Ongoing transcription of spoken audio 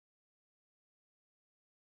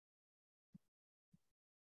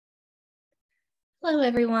Hello,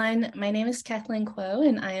 everyone. My name is Kathleen Kuo,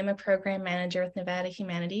 and I am a program manager with Nevada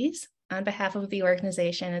Humanities. On behalf of the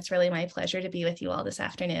organization, it's really my pleasure to be with you all this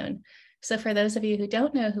afternoon. So for those of you who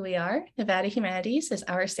don't know who we are, Nevada Humanities is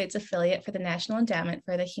our state's affiliate for the National Endowment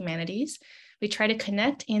for the Humanities. We try to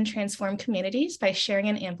connect and transform communities by sharing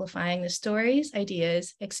and amplifying the stories,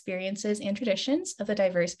 ideas, experiences, and traditions of the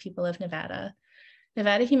diverse people of Nevada.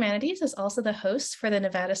 Nevada Humanities is also the host for the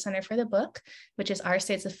Nevada Center for the Book, which is our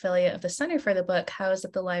state's affiliate of the Center for the Book housed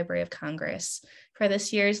at the Library of Congress. For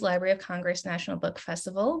this year's Library of Congress National Book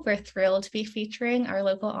Festival, we're thrilled to be featuring our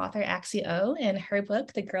local author Axie and her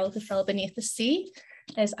book, The Girl Who Fell Beneath the Sea,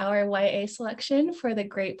 as our YA selection for the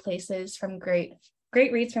Great Reads from Great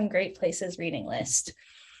Places reading list.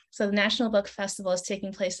 So the National Book Festival is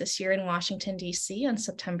taking place this year in Washington, D.C. on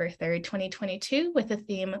September 3rd, 2022, with the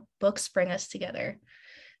theme Books Bring Us Together.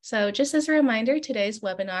 So just as a reminder, today's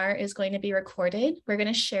webinar is going to be recorded. We're going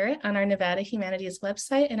to share it on our Nevada Humanities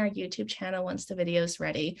website and our YouTube channel once the video is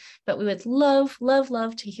ready. But we would love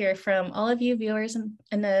to hear from all of you viewers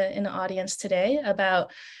in the audience today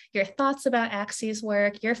about your thoughts about Axie's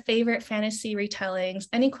work, your favorite fantasy retellings,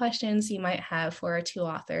 any questions you might have for our two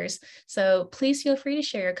authors. So please feel free to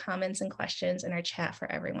share your comments and questions in our chat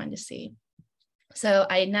for everyone to see. So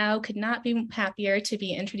I now could not be happier to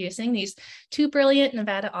be introducing these two brilliant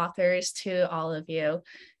Nevada authors to all of you.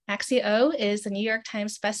 Axie is the New York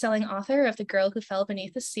Times bestselling author of The Girl Who Fell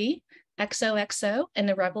Beneath the Sea, XOXO, and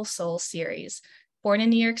the Rebel Soul series. Born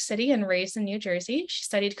in New York City and raised in New Jersey, she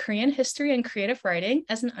studied Korean history and creative writing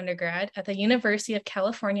as an undergrad at the University of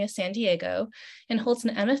California, San Diego, and holds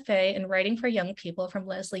an MFA in writing for young people from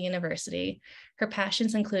Lesley University. Her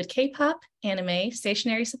passions include K-pop, anime,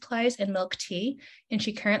 stationery supplies, and milk tea, and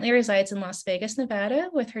she currently resides in Las Vegas,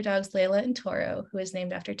 Nevada, with her dogs Layla and Toro, who is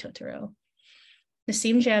named after Totoro.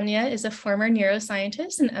 Naseem Jamnia is a former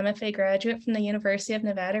neuroscientist and MFA graduate from the University of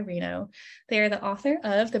Nevada, Reno. They are the author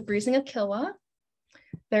of The Bruising of Kilwa.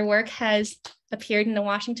 Their work has appeared in the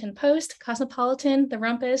Washington Post, Cosmopolitan, The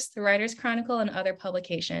Rumpus, The Writer's Chronicle, and other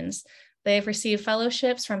publications. They have received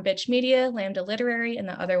fellowships from Bitch Media, Lambda Literary, and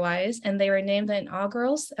the Otherwise, and they were named the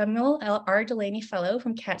inaugural Samuel L. R. Delaney Fellow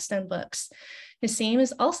from Capstone Books. Naseem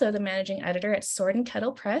is also the managing editor at Sword and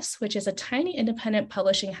Kettle Press, which is a tiny independent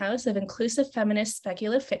publishing house of inclusive feminist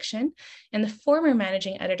speculative fiction, and the former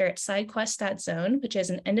managing editor at SideQuest.zone, which is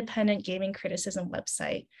an independent gaming criticism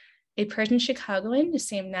website. A Persian Chicagoan,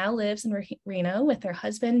 Naseem now lives in Reno with her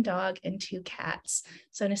husband, dog, and two cats.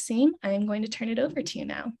 So Naseem, I am going to turn it over to you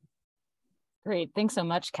now. Great. Thanks so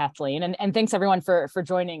much, Kathleen. And thanks everyone for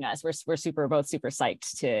joining us. We're both super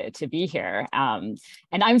psyched to be here. And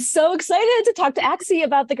I'm so excited to talk to Axie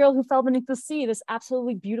about The Girl Who Fell Beneath the Sea, this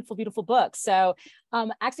absolutely beautiful book. So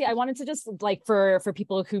Axie, I wanted to just for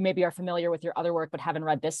people who maybe are familiar with your other work but haven't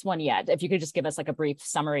read this one yet, if you could just give us like a brief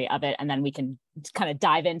summary of it, and then we can kind of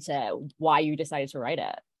dive into why you decided to write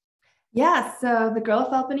it. Yeah, so The Girl Who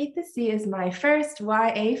Fell Beneath the Sea is my first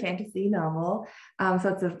YA fantasy novel. So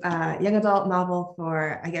it's a young adult novel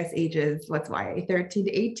for, I guess, ages, what's YA, 13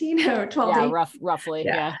 to 18 or 12 to 18? Roughly,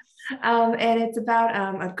 yeah. And it's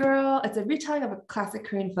about a girl, it's a retelling of a classic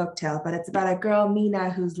Korean folktale, but it's about a girl, Mina,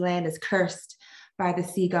 whose land is cursed by the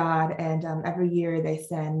sea god. And every year they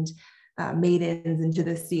send maidens into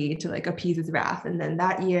the sea to like appease his wrath. And then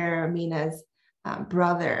that year, Mina's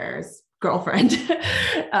brother's girlfriend,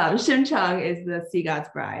 Shim Chung, is the sea god's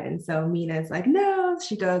bride. And so Mina's like, no,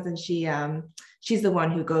 she goes and she's the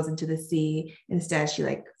one who goes into the sea. Instead, she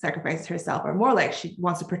like sacrifices herself, or more like she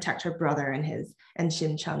wants to protect her brother and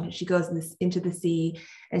Shim Chung. She goes into the sea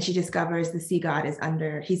and she discovers the sea god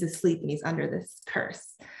he's asleep and he's under this curse.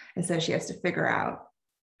 And so she has to figure out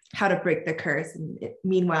how to break the curse. And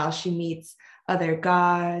meanwhile, she meets other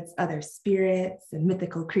gods, other spirits, and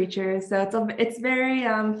mythical creatures. So it's very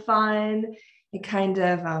fun. It kind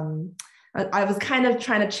of, I was kind of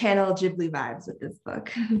trying to channel Ghibli vibes with this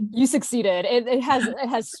book. You succeeded. It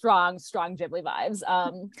has strong Ghibli vibes.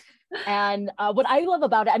 And what I love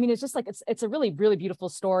about it, I mean, it's just like, it's a really beautiful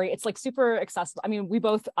story. It's like super accessible. I mean, we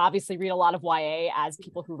both obviously read a lot of YA as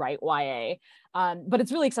people who write YA, but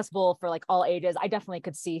it's really accessible for like all ages. I definitely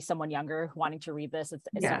could see someone younger wanting to read this.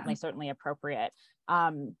 It's certainly appropriate.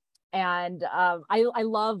 I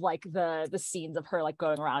love like the scenes of her like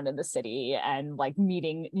going around in the city and like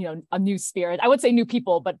meeting, a new spirit. I would say new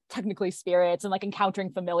people, but technically spirits, and like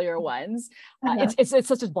encountering familiar ones. It's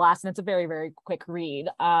such a blast, and it's a very quick read.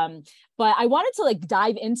 But I wanted to like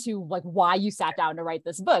dive into like why you sat down to write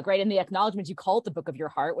this book, right? In the acknowledgement, you call it the book of your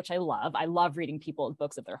heart, which I love. I love reading people's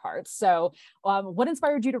books of their hearts. So what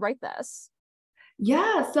inspired you to write this?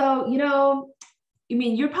 Yeah, so You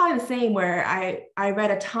mean you're probably the same, where I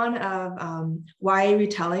read a ton of YA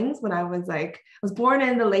retellings when I was born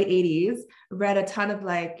in the late 80s, read a ton of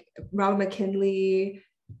like Robin McKinley,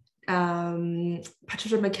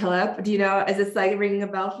 Patricia McKillop. Do you know, is this like ringing a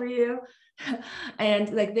bell for you? And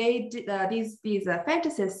like they did, these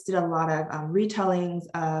fantasists did a lot of retellings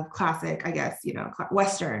of classic, I guess,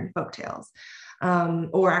 Western folktales.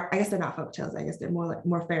 Or I guess they're not folktales, I guess they're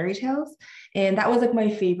more fairy tales. And that was like my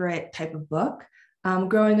favorite type of book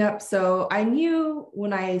growing up. So I knew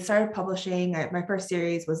when I started publishing, my first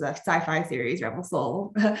series was a sci-fi series, Rebel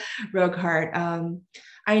Soul, Rogue Heart.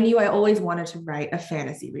 I knew I always wanted to write a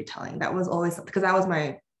fantasy retelling. That was always, because that was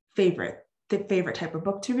my favorite type of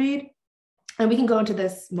book to read. And we can go into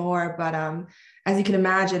this more, but as you can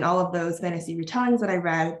imagine, all of those fantasy retellings that I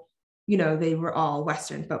read, they were all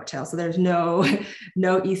Western folktales. So there's no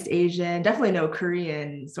East Asian, definitely no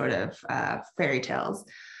Korean sort of fairy tales.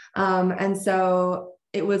 And so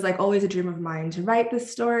it was like always a dream of mine to write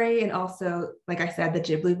this story. And also, like I said, the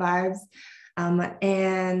Ghibli vibes.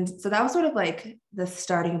 And so that was sort of like the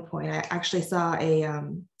starting point. I actually saw a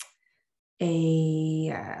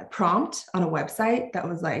prompt on a website that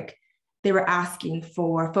was like, they were asking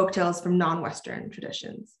for folktales from non-Western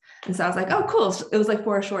traditions. And so I was like, oh, cool. So it was like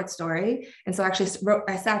for a short story. And so I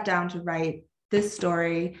sat down to write this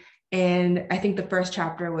story. And I think the first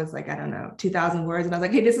chapter was like, I don't know, 2,000 words. And I was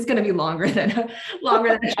like, hey, this is going to be longer than a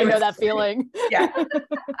I know that feeling. Yeah.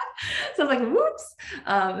 So I was like, whoops.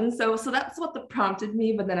 And so that's what prompted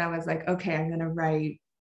me. But then I was like, okay, I'm going to write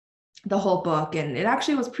the whole book. And it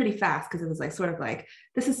actually was pretty fast, because it was like, sort of like,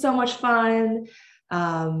 this is so much fun.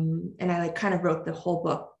 And I like kind of wrote the whole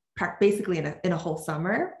book basically in a whole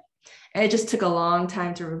summer. And it just took a long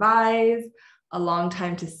time to revise, a long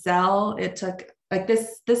time to sell. It took like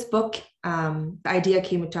this book, the idea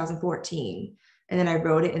came in 2014, and then I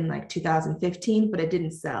wrote it in like 2015, but it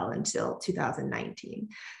didn't sell until 2019.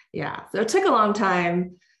 Yeah, so it took a long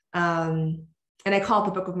time. And I call it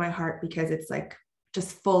the Book of My Heart because it's like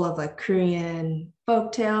just full of like Korean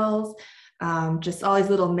folk tales. Just all these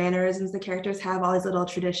little mannerisms the characters have, all these little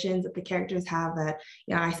traditions that the characters have that,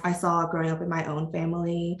 I saw growing up in my own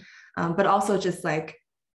family, but also just like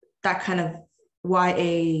that kind of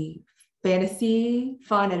YA fantasy,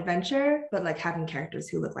 fun adventure, but like having characters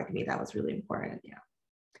who look like me, that was really important. Yeah.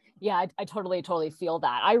 Yeah, I totally feel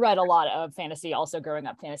that. I read a lot of fantasy also growing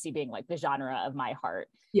up, fantasy being like the genre of my heart.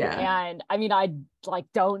 Yeah. And I mean, I like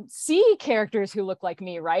don't see characters who look like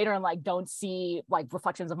me, right? Or like don't see like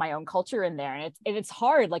reflections of my own culture in there. And it's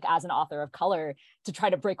hard, like as an author of color, to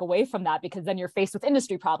try to break away from that, because then you're faced with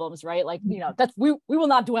industry problems, right? Like, that's we will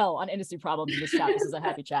not dwell on industry problems in this chat. This is a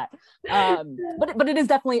happy chat. But it's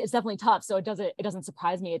definitely tough. So it doesn't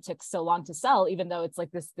surprise me it took so long to sell, even though it's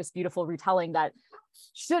like this beautiful retelling that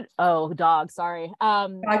dog, sorry.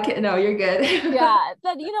 No, you're good. Yeah,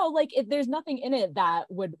 that like there's nothing in it that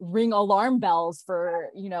would ring alarm bells for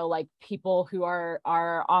like people who are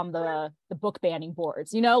on the book banning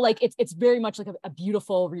boards. Like it's very much like a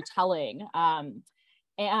beautiful retelling.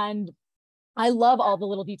 And I love all the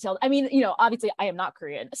little details. I mean, obviously I am not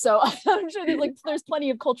Korean, so I'm sure there's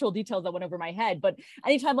plenty of cultural details that went over my head. But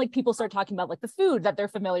anytime like people start talking about like the food that they're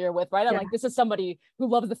familiar with, right? I'm like, this is somebody who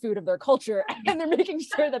loves the food of their culture, and they're making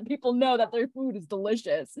sure that people know that their food is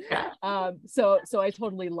delicious. So I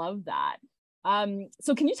totally love that.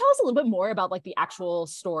 So can you tell us a little bit more about like the actual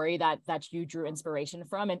story that you drew inspiration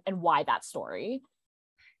from, and why that story?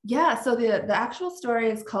 Yeah, so the actual story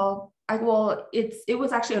is called, it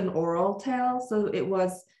was actually an oral tale. So it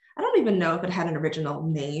was, I don't even know if it had an original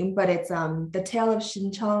name, but it's the Tale of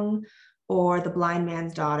Shincheong, or The Blind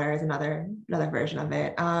Man's Daughter is another version of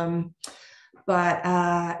it.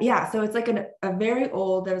 Yeah, so it's like a very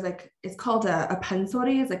old, it's called a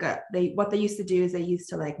pansori. It's like what they used to do is they used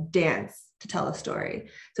to like dance to tell a story.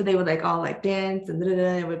 So they would like all like dance, and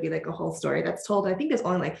it would be like a whole story that's told. I think there's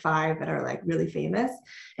only like 5 that are like really famous,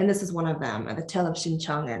 and this is one of them, the Tale of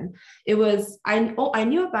Shincheong. And it was, I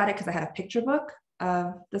knew about it because I had a picture book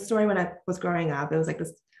of the story when I was growing up. It was like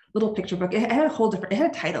this little picture book. It had it had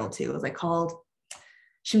a title too. It was like called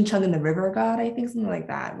Shincheong and the River God, I think, something like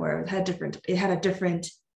that, where it had a different,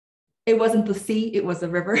 it wasn't the sea, it was the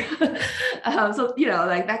river. So,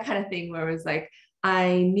 like that kind of thing, where it was like,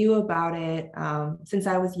 I knew about it since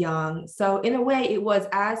I was young. So in a way, it was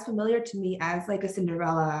as familiar to me as like a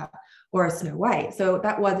Cinderella or a Snow White. So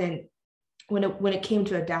that wasn't, when it came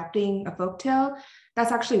to adapting a folktale,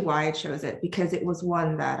 that's actually why I chose it, because it was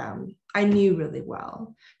one that I knew really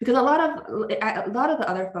well. Because a lot of the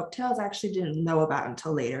other folktales I actually didn't know about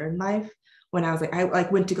until later in life, when I was like, I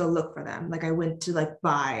like went to go look for them. Like I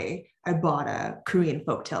bought a Korean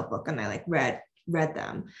folktale book, and I like read read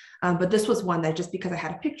them. But this was one that just because I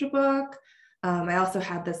had a picture book, I also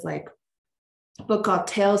had this like book called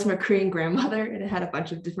Tales from a Korean Grandmother, and it had a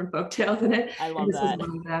bunch of different folk tales in it. I love and this that. was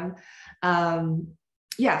one of them.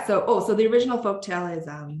 Yeah, so the original folk tale is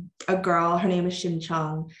a girl, her name is Shim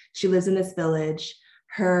Chung. She lives in this village.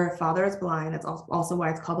 Her father is blind. That's also why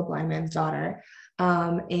it's called The Blind Man's Daughter.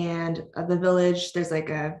 And the village, it's like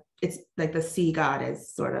the sea god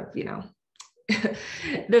is sort of,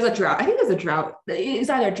 there's a drought. I think there's a drought. It's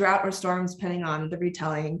either drought or storms, depending on the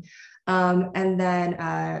retelling. And then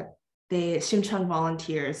the Shimchang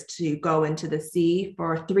volunteers to go into the sea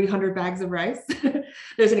for 300 bags of rice.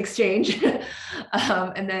 There's an exchange.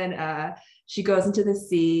 And then she goes into the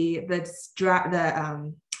sea. The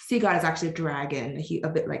sea god is actually a dragon, a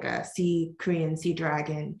bit like a Korean sea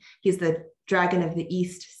dragon. He's the dragon of the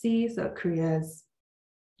East Sea. So Korea's,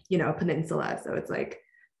 a peninsula. So it's like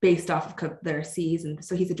based off of their seas. And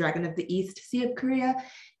so he's a dragon of the East Sea of Korea.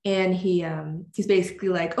 And he's basically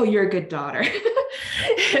like, oh, you're a good daughter.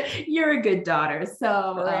 You're a good daughter. So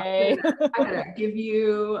I'm gonna give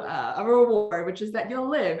you a reward, which is that you'll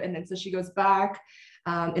live. And then so she goes back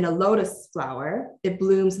in a lotus flower. It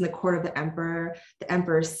blooms in the court of the emperor. The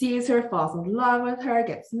emperor sees her, falls in love with her,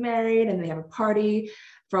 gets married, and they have a party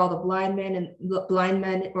for all the blind men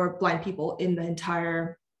or blind people in the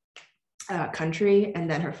entire country. And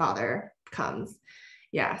then her father comes.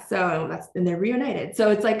 Yeah, so and they're reunited.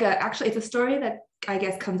 So it's like actually it's a story that I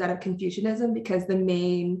guess comes out of Confucianism, because the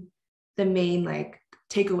main like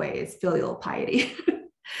takeaway is filial piety.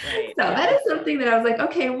 Right. So that is something that I was like,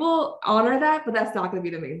 okay, we'll honor that, but that's not going to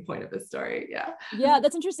be the main point of the story. Yeah,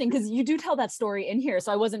 that's interesting, because you do tell that story in here,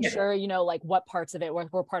 so I wasn't sure, like what parts of it were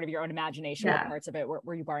part of your own imagination, what parts of it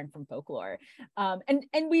were you borrowing from folklore. And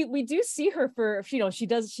we do see her for, she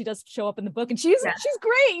does show up in the book, and she's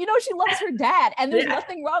great. She loves her dad, and there's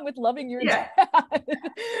nothing wrong with loving your dad.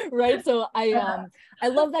 Right. So I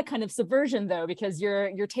love that kind of subversion, though, because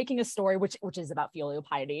you're taking a story which is about filial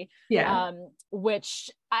piety, which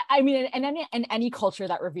I mean, in any culture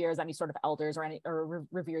that reveres any sort of elders or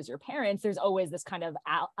reveres your parents, there's always this kind of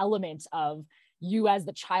element of you as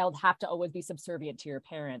the child have to always be subservient to your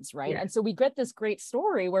parents, right? And so we get this great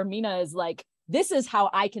story where Mina is like, this is how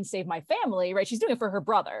I can save my family, right? She's doing it for her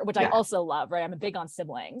brother, which I also love, right? I'm big on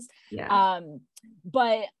siblings.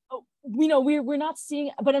 But we're not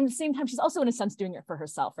seeing, but at the same time, she's also in a sense doing it for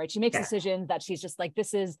herself, right? She makes a decision that she's just like,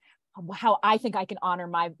 this is how I think I can honor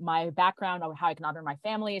my background, or how I can honor my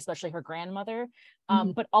family, especially her grandmother.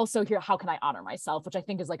 But also here, how can I honor myself, which I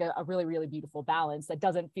think is like a really, really beautiful balance that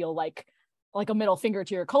doesn't feel like a middle finger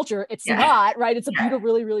to your culture. It's not, right? It's a beautiful,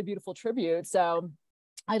 really, really beautiful tribute. So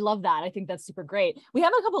I love that. I think that's super great. We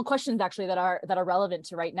have a couple of questions actually that are relevant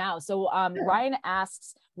to right now. So Ryan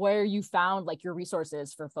asks where you found like your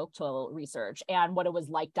resources for folktale research and what it was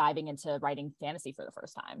like diving into writing fantasy for the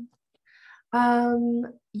first time.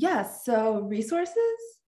 So resources,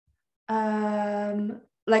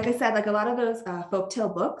 like I said, like a lot of those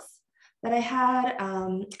folktale books that I had,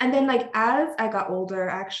 and then like as I got older,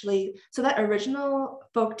 actually, so that original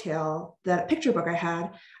folktale, that picture book I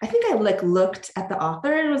had, I think I like looked at the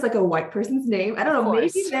author, and it was like a white person's name. I don't know,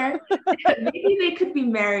 maybe they could be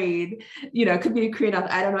married, it could be a Korean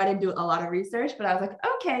author. I don't know. I didn't do a lot of research, but I was like,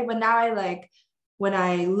 okay, but now I like, when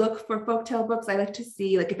I look for folktale books, I like to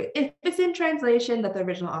see like if it's in translation, that the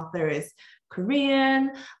original author is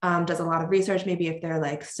Korean, does a lot of research. Maybe if they're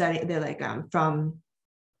like from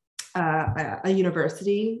a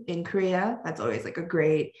university in Korea, that's always like a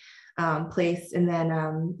great place. And then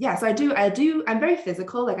so I'm very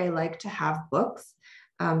physical. Like I like to have books,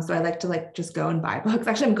 so I like to like just go and buy books.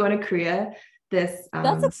 Actually, I'm going to Korea that's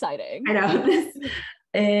exciting. I know this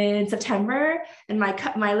in September, and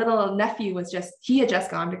my little nephew he had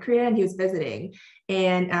just gone to Korea, and he was visiting,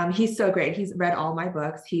 and he's so great. He's read all my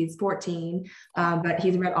books. He's 14, but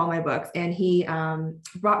he's read all my books, and he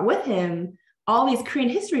brought with him all these Korean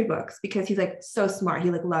history books because he's like so smart.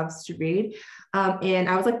 He like loves to read. And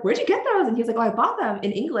I was like, where'd you get those? And he's like, oh, I bought them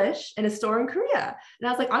in English in a store in Korea. And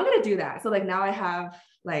I was like, I'm going to do that. So like now I have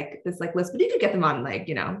like this like list, but you could get them on like,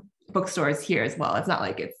 bookstores here as well. It's not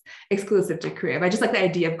like it's exclusive to Korea, but I just like the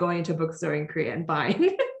idea of going to a bookstore in Korea and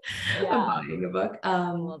buying a book.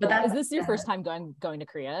 But is this your first time going to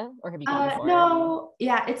Korea, or have you gone before? No,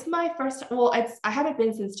 it's my first. Well, I haven't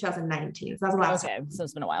been since 2019, so that was the last. Okay, so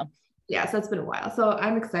it's been a while. Yeah, so it's been a while. So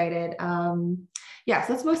I'm excited. So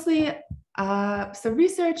it's mostly so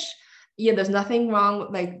research. Yeah, there's nothing wrong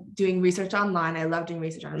with like doing research online. I love doing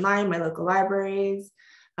research online. My local libraries.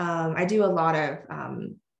 I do a lot of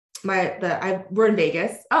we're in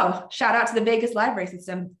Vegas. Oh, shout out to the Vegas library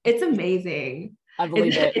system. It's amazing. I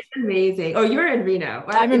believe it. It's amazing. Oh, you're in Reno.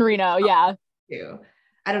 I'm in Reno. Yeah. Too.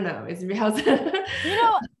 I don't know. How's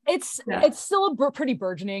it's still pretty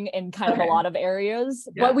burgeoning in kind of a lot of areas,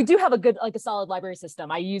 but we do have a solid library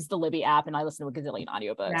system. I use the Libby app and I listen to a gazillion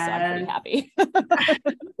audiobooks, so I'm pretty happy.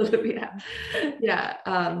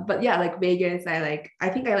 But yeah, like Vegas, I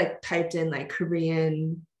think I typed in like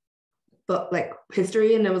Korean book, like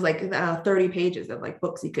history, and it was like 30 pages of like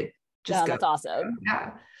books you could just go. That's awesome.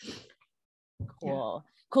 Yeah. Cool.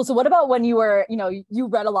 Cool. So what about when you were, you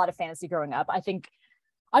read a lot of fantasy growing up?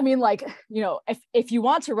 If you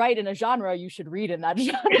want to write in a genre, you should read in that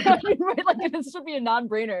genre, right? Like this should be a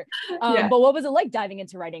non-brainer. But what was it like diving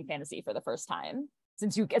into writing fantasy for the first time?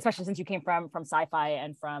 Especially since you came from sci-fi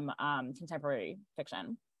and from contemporary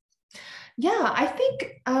fiction. Yeah, I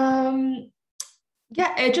think,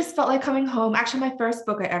 it just felt like coming home. Actually, my first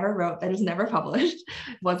book I ever wrote that was never published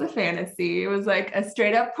was a fantasy. It was like a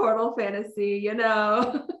straight up portal fantasy,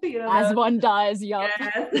 As one does. Yep.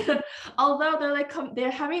 Yes. Although they're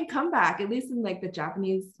having a comeback, at least in like the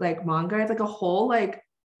Japanese like manga. It's like a whole like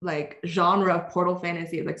genre of portal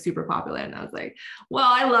fantasy is like super popular. And I was like, well,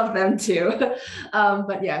 I love them too.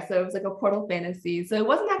 But yeah, so it was like a portal fantasy. So it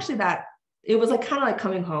wasn't actually that, it was like kind of like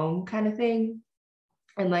coming home kind of thing.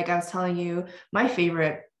 And like I was telling you, my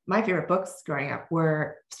favorite books growing up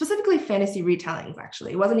were specifically fantasy retellings.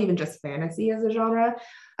 Actually, it wasn't even just fantasy as a genre,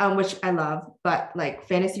 which I love, but like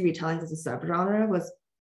fantasy retellings as a subgenre was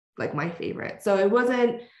like my favorite. So it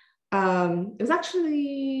wasn't. It was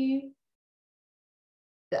actually,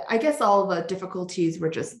 I guess all the difficulties were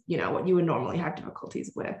just what you would normally have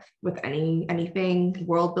difficulties with anything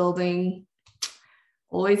world building.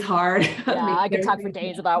 Always hard. Yeah, I could talk for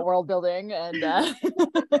days about world building and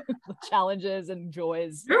challenges and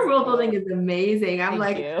joys. Your world building is amazing. I'm Thank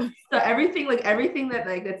like, you. so everything that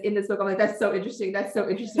that's in this book, I'm like, that's so interesting. That's so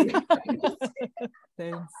interesting.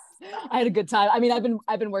 Thanks. I had a good time. I mean,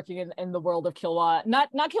 I've been working in the world of Killua,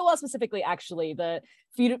 not Killua specifically, actually. The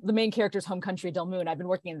main character's home country, Del Moon. I've been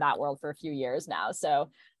working in that world for a few years now. So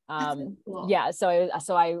cool. Yeah, so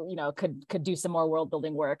I could do some more world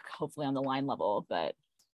building work, hopefully on the line level, but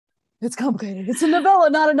it's complicated. It's a novella,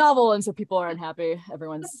 not a novel, and so people are unhappy.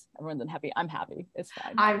 Everyone's unhappy. I'm happy. It's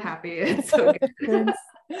fine. I'm happy. It's so good.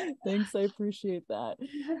 Thanks. I appreciate that.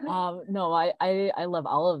 No, I love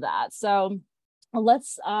all of that. So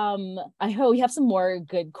let's I hope we have some more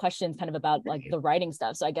good questions kind of about like the writing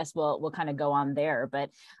stuff, so I guess we'll kind of go on there. But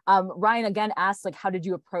Ryan again asked, like, how did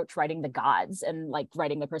you approach writing the gods and like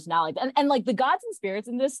writing the personality, and like the gods and spirits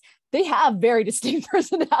in this, they have very distinct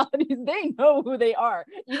personalities. They know who they are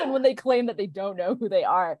even when they claim that they don't know who they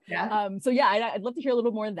are. So yeah, I'd love to hear a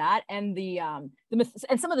little more of that. And the myth,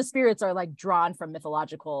 and some of the spirits are like drawn from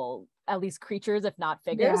mythological, at least creatures, if not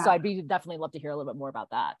figures. So I'd definitely love to hear a little bit more about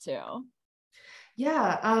that too.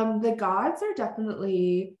 Yeah, the gods are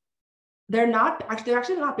definitely, they're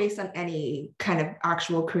actually not based on any kind of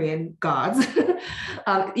actual Korean gods.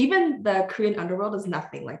 Even the Korean underworld is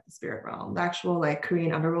nothing like the spirit realm. The actual like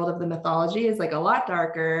Korean underworld of the mythology is like a lot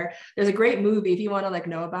darker. There's a great movie if you want to like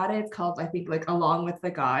know about it. It's called, I think, like Along with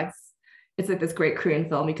the Gods. It's like this great Korean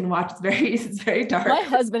film you can watch. It's very dark. My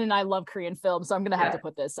husband and I love Korean films, so I'm gonna have to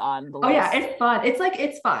put this on the list. Oh yeah, it's fun.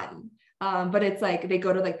 It's fun. But it's like they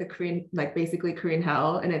go to like the Korean, like basically Korean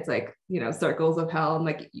hell, and it's like, circles of hell, and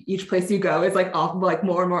like each place you go is like awful, like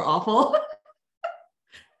more and more awful.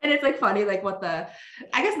 And it's like funny, like I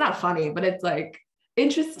guess not funny, but it's like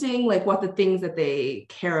interesting, like what the things that they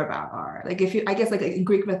care about are. Like I guess like in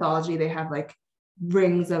Greek mythology, they have like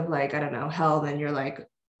rings of like, I don't know, hell, then you're like,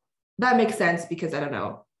 that makes sense because I don't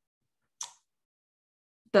know,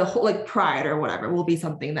 the whole like pride or whatever will be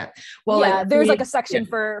something that, there's like a section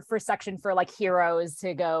for like heroes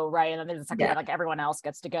to go, right, and then there's a section that like everyone else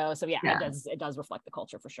gets to go. So it does reflect the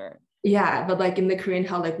culture for sure. Yeah, but like in the Korean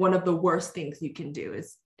hell, like one of the worst things you can do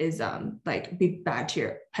is like be bad to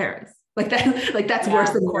your parents. Like that, like that's worse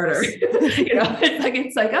than murder.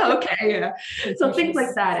 It's like oh, okay, yeah. So things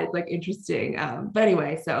like that is like interesting. But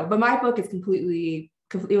anyway, but my book is completely,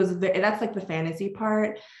 that's like the fantasy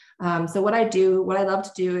part. So what I love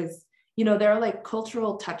to do is, there are like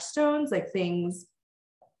cultural touchstones, like things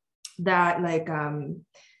that like,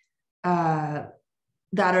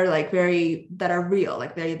 that are like that are real,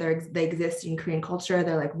 like they exist in Korean culture.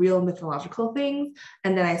 They're like real mythological things.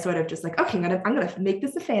 And then I sort of just like, okay, I'm gonna make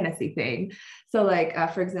this a fantasy thing. So like,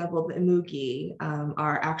 for example, the Imugi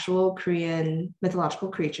are actual Korean mythological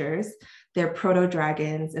creatures. They're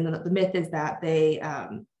proto-dragons. And the myth is that they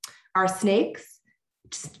are snakes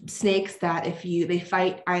that they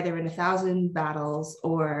fight either in 1,000 battles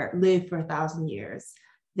or live for 1,000 years.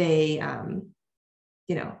 They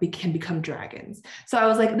can become dragons. So I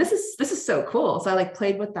was like, this is so cool. So I like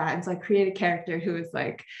played with that. And so I created a character who was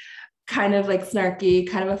like kind of like snarky,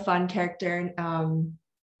 kind of a fun character. And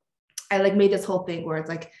I like made this whole thing where it's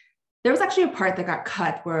like, there was actually a part that got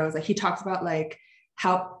cut where it was like, he talks about like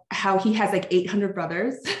how he has like 800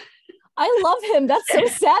 brothers. I love him. That's so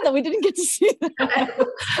sad that we didn't get to see that.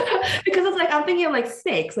 Because it's like, I'm thinking of like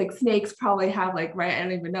snakes probably have like, right, I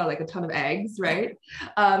don't even know, like a ton of eggs, right?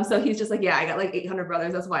 So he's just like, yeah, I got like 800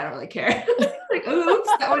 brothers, that's why I don't really care. Like, oops,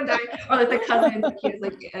 that one died. Or like the cousins, like, he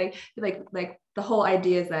was like the whole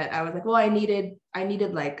idea is that I was like, well, I needed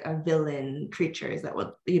like a villain creatures that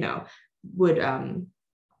would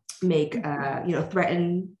make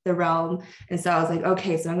threaten the realm. And so I was like,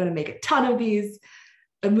 okay, so I'm gonna make a ton of these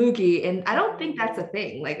Mugi, and I don't think that's a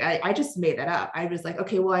thing. Like I just made that up. I was like,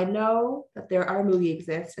 okay, well, I know that there are Mugi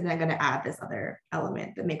exists, and I'm going to add this other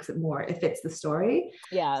element that makes it fits the story.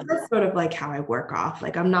 Yeah, so that's sort of like how I work off.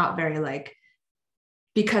 Like I'm not very like,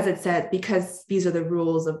 because these are the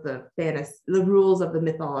rules of the fantasy, the rules of the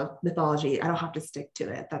mythology. I don't have to stick to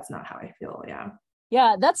it. That's not how I feel. Yeah.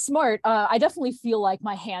 Yeah, that's smart. I definitely feel like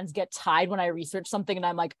my hands get tied when I research something and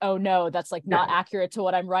I'm like, oh no, that's like not accurate to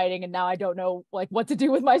what I'm writing. And now I don't know like what to do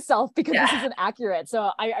with myself because this isn't accurate. So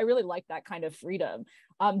I really like that kind of freedom.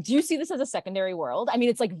 Do you see this as a secondary world? I mean,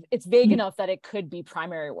 it's like, it's vague enough that it could be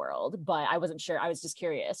primary world, but I wasn't sure. I was just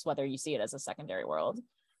curious whether you see it as a secondary world.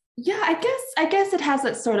 Yeah, I guess it has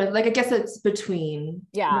that sort of like, I guess it's between.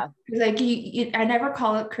 Yeah. Like I never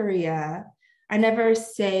call it Korea. I never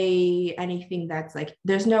say anything that's like,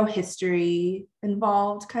 there's no history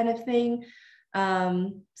involved kind of thing.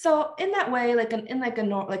 So in that way, like in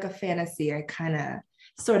a fantasy, I kind of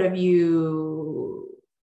sort of, you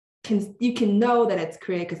can know that it's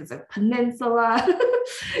Korea because it's a peninsula.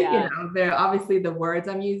 Yeah. There obviously the words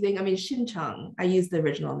I'm using. I mean, Shincheong, I use the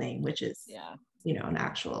original name, which is an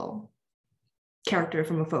actual character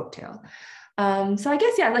from a folktale. So I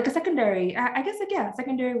guess like a secondary,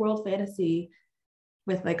 secondary world fantasy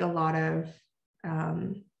with like a lot of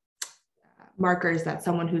markers that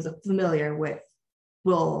someone who's familiar with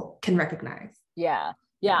can recognize. Yeah.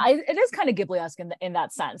 It is kind of Ghibli-esque in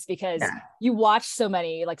that sense, because you watch so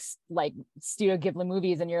many like Studio Ghibli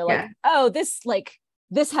movies and you're like, oh, this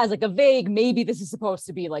has like a vague, maybe this is supposed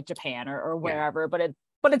to be like Japan or wherever, but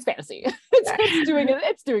it's fantasy.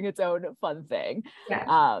 It's doing its own fun thing.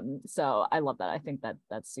 So I love that. I think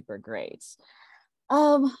that's super great.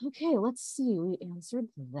 Okay, let's see. We answered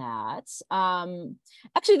that.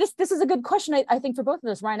 Actually, this is a good question, I think, for both of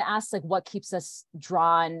us. Ryan asked like what keeps us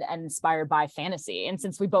drawn and inspired by fantasy. And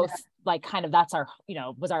since we both like kind of, that's our,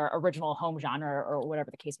 was our original home genre or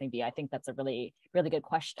whatever the case may be, I think that's a really, really good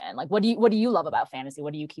question. Like what do you love about fantasy?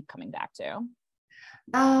 What do you keep coming back to?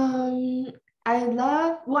 I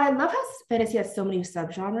love how fantasy has so many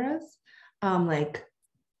subgenres.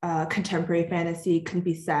 Contemporary fantasy can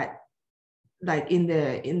be set like in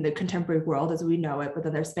the contemporary world as we know it, but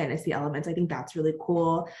then there's fantasy elements. I think that's really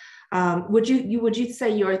cool. Would you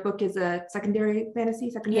say your book is a secondary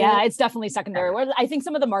fantasy? Yeah, it's definitely secondary. I think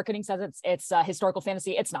some of the marketing says it's historical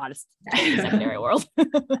fantasy. It's not. It's totally secondary world.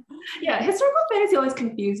 Yeah, historical fantasy always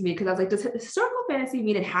confused me because I was like, does historical fantasy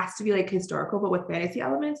mean it has to be like historical but with fantasy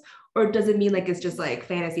elements, or does it mean like it's just like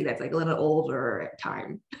fantasy that's like a little older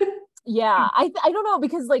time? Yeah, I don't know,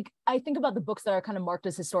 because like I think about the books that are kind of marked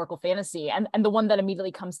as historical fantasy, and the one that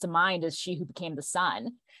immediately comes to mind is She Who Became the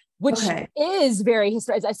Sun, which is very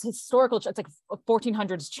historical. It's historical. It's like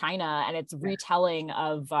 1400s China, and it's retelling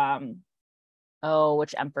of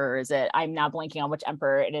which emperor is it? I'm now blanking on which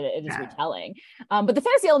emperor it is retelling. But the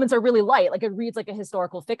fantasy elements are really light. Like it reads like a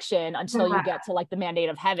historical fiction until you get to like the Mandate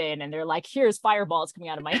of Heaven, and they're like, here's fireballs coming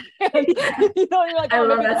out of my hand. You're like, oh,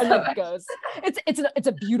 that goes. It's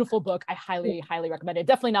a beautiful book. I highly recommend it.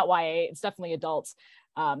 Definitely not YA. It's definitely adult.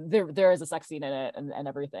 There is a sex scene in it and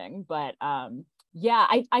everything. But I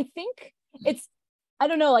think I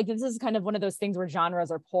don't know, like this is kind of one of those things where genres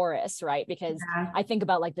are porous, right? Because I think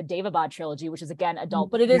about like the Devabad trilogy, which is again adult,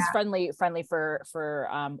 but it is friendly for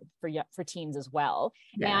teens as well.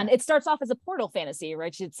 And it starts off as a portal fantasy,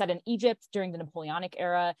 right? It's set in Egypt during the Napoleonic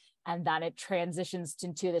era, and then it transitions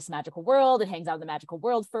into this magical world. It hangs out in the magical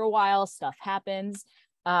world for a while. Stuff happens.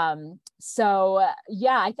 I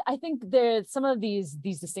think some of these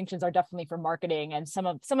distinctions are definitely for marketing, and some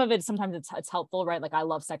of it sometimes it's helpful, right? Like I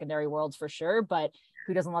love secondary worlds for sure, but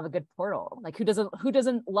who doesn't love a good portal? Like who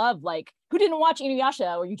doesn't love, like, who didn't watch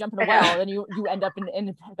Inuyasha where you jump in a well and you end up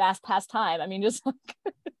in past time? I mean, just like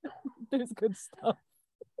there's good stuff.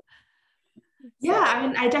 Yeah, I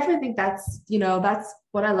mean, I definitely think that's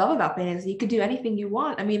what I love about fantasy. You could do anything you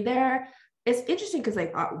want. I mean, it's interesting because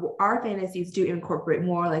like our fantasies do incorporate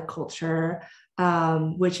more like culture,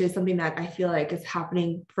 which is something that I feel like is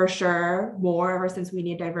happening for sure more ever since we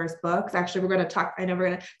need diverse books. Actually, we're going to talk, I know we're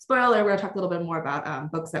going to, spoiler, we're going to talk a little bit more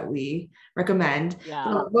about books that we recommend. Yeah.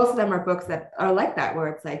 But most of them are books that are like that, where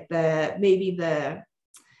it's like maybe the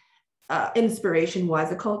inspiration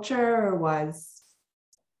was a culture or was,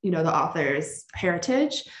 you know, the author's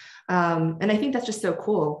heritage. And I think that's just so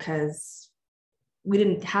cool because we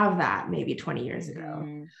didn't have that maybe 20 years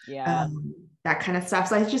ago. Yeah. That kind of stuff.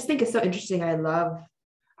 So I just think it's so interesting.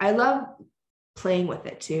 I love playing with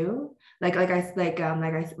it too. Like I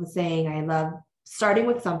was saying, I love starting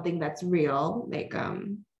with something that's real, like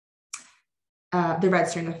the Red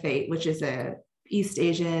String of Fate, which is a East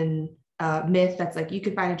Asian myth that's like you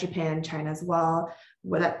could find in Japan, China as well,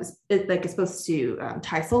 where that is like it's supposed to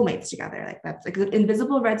tie soulmates together. Like that's like an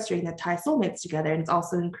invisible red string that ties soulmates together, and it's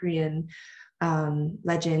also in Korean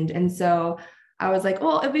legend. And so I was like,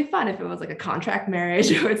 well, it'd be fun if it was like a contract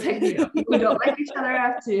marriage, or it's like, you know, people who don't like each other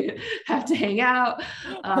have to hang out.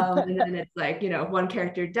 And then it's like, you know, one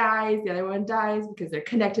character dies, the other one dies because they're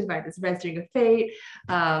connected by this red string of fate.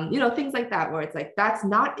 You know, things like that, where it's like that's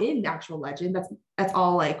not in actual legend. That's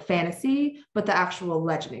all like fantasy, but the actual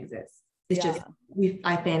legend exists. It's just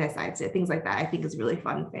I fantasize it. Things like that I think is really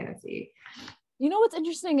fun fantasy. You know, what's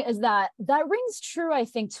interesting is that rings true, I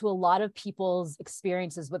think, to a lot of people's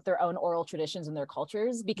experiences with their own oral traditions and their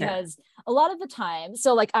cultures, because a lot of the time,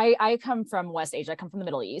 so like I come from West Asia, I come from the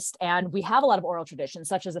Middle East, and we have a lot of oral traditions,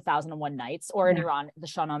 such as 1,001 Nights, or in Iran, the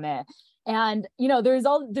Shahnameh. And, you know, there's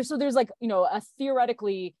like, you know,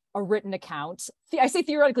 theoretically a written account. I say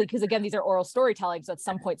theoretically, because again, these are oral storytellings. At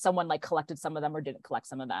some point, someone like collected some of them or didn't collect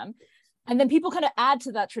some of them. And then people kind of add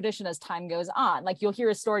to that tradition as time goes on. Like you'll hear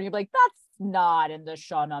a story and you'll be like, that's not in the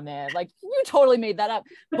Shahnameh. Like you totally made that up.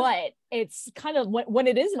 But it's kind of when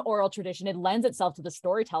it is an oral tradition, it lends itself to the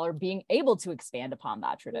storyteller being able to expand upon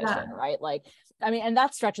that tradition, right? Like, I mean, and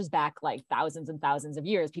that stretches back like thousands and thousands of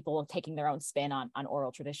years, people taking their own spin on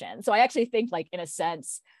oral tradition. So I actually think like in a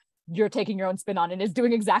sense, you're taking your own spin on and is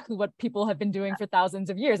doing exactly what people have been doing for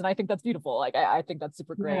thousands of years. And I think that's beautiful. Like, I think that's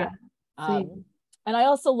super great. And I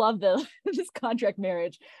also love this contract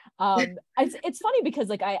marriage. It's funny because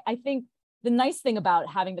like, I think the nice thing about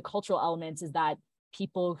having the cultural elements is that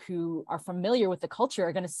people who are familiar with the culture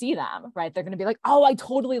are going to see them, right? They're going to be like, oh, I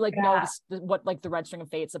totally like know what like the red string of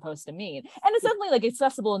fate is supposed to mean. And it's definitely like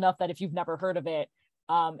accessible enough that if you've never heard of it,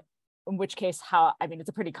 in which case, it's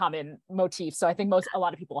a pretty common motif. So I think a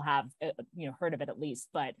lot of people have, you know, heard of it at least,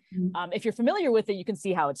 but if you're familiar with it, you can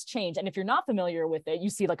see how it's changed. And if you're not familiar with it, you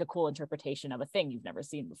see like a cool interpretation of a thing you've never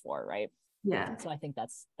seen before, right? Yeah. So I think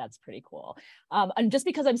that's pretty cool. And just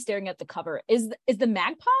because I'm staring at the cover, is the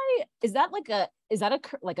magpie, is that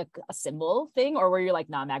a symbol thing, or where you're like,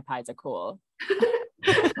 nah, magpies are cool?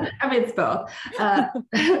 I mean, it's both.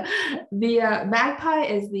 The magpie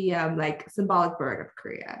is the like symbolic bird of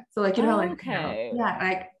Korea. So like, you know, like,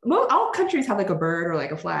 like all countries have like a bird or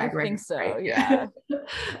like a flag, right? I think so, right? Yeah.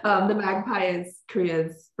 The magpie is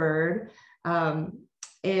Korea's bird.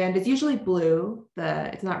 And it's usually blue.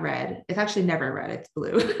 It's not red. It's actually never red. It's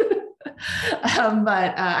blue.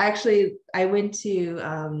 But I went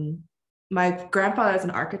to, my grandfather is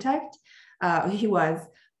an architect. He was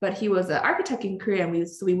an architect in Korea. And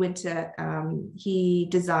we went to, he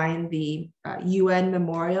designed the UN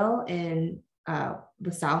memorial in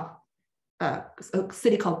the south, a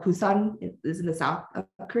city called Busan. It is in the south of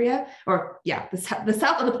Korea, or the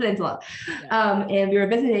south of the peninsula. And we were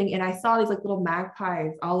visiting, and I saw these like little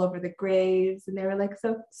magpies all over the graves, and they were like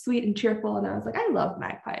so sweet and cheerful. And I was like, I love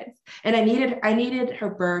magpies, and I needed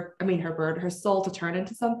her soul to turn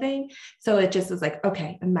into something. So it just was like,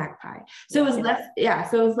 okay, a magpie. So it was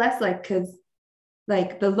less like, because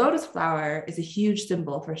like the lotus flower is a huge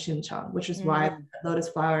symbol for Shimcheon, which is why lotus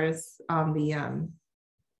flowers on the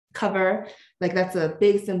cover, like that's a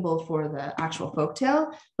big symbol for the actual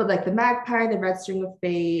folktale. But like the magpie, the red string of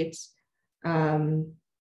fate,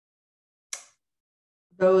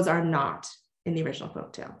 those are not in the original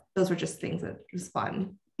folktale. Those were just things that was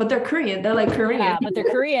fun. But they're Korean. They're like Korean. Yeah, but they're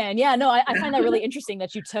Korean. Yeah, no, I find that really interesting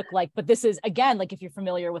that you took like, but this is again, like if you're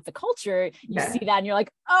familiar with the culture, you see that and you're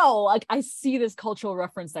like, oh, like I see this cultural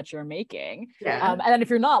reference that you're making. And then if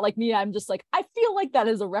you're not like me, I'm just like, I feel like that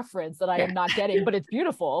is a reference that I am not getting, but it's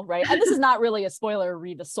beautiful, right? And this is not really a spoiler,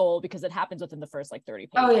 read the soul, because it happens within the first like 30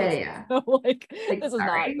 pages. Oh yeah. So, like this is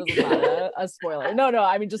not a spoiler. No,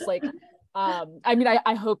 I mean just like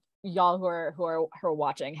I hope y'all who are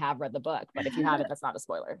watching have read the book, but if you haven't, that's not a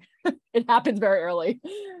spoiler. It happens very early.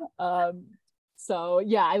 So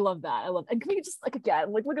yeah, I love that. And can we just like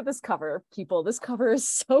again, like look at this cover, people. This cover is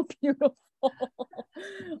so beautiful.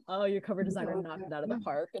 Oh, your cover designer knocked it out of the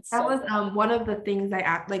park. That was one of the things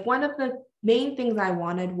one of the main things I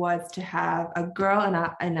wanted was to have a girl in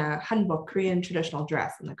a hanbok, Korean traditional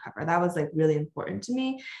dress in the cover. That was like really important to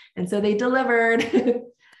me. And so they delivered.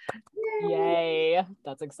 Yay.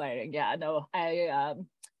 That's exciting. Yeah, no, I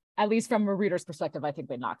at least from a reader's perspective, I think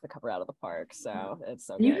they knocked the cover out of the park. So it's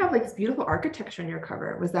so good. You have like this beautiful architecture in your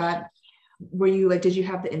cover. Were you like, did you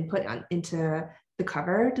have the input into the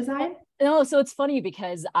cover design? No, so it's funny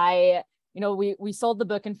because we sold the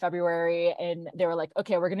book in February and they were like,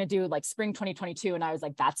 okay, we're going to do like spring 2022. And I was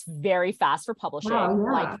like, that's very fast for publishing. Wow,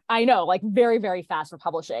 yeah. Like, I know, like very, very fast for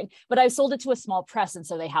publishing, but I sold it to a small press. And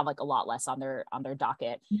so they have like a lot less on their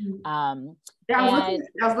docket. Mm-hmm. I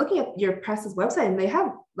was looking at your press's website and they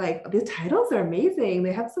have like, the titles are amazing.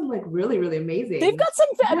 They have some like really, really amazing. They've got some,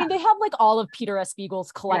 I mean, they have like all of Peter S.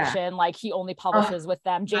 Biegel's collection. Like he only publishes with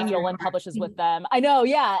them. Jane Yolen publishes with them. I know.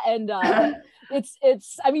 Yeah. And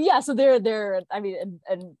it's, I mean, yeah, so they're, I mean,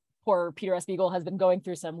 and poor Peter S. Biegel has been going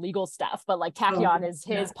through some legal stuff, but like Tachyon is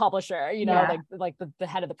his publisher, like the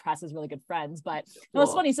head of the press is really good friends. But no,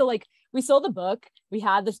 it's funny. So like we sold the book, we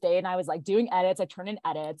had this day and I was like doing edits, I turned in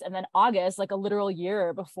edits. And then August, like a literal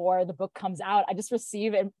year before the book comes out, I just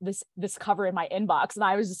received this cover in my inbox. And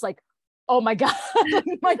I was just like, oh my God,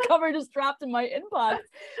 my cover just dropped in my inbox.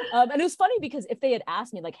 And it was funny because if they had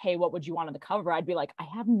asked me like, hey, what would you want on the cover? I'd be like, I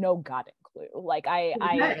have no goddamn clue. Like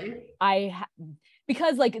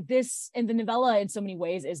because like this and the novella in so many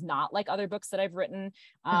ways is not like other books that I've written.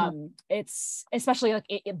 It's especially like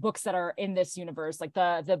books that are in this universe. Like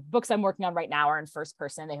the books I'm working on right now are in first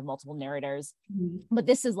person. They have multiple narrators, but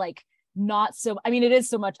this is like not so, I mean, it is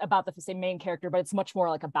so much about the same main character, but it's much more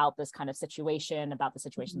like about this kind of situation,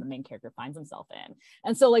 the main character finds himself in.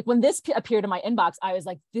 And so like when this appeared in my inbox, I was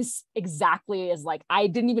like, this exactly is like, I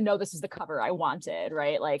didn't even know this was the cover I wanted,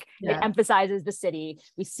 right? Like it emphasizes the city.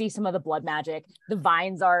 We see some of the blood magic. The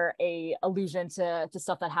vines are a allusion to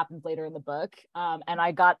stuff that happens later in the book. And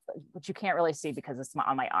I got, which you can't really see because it's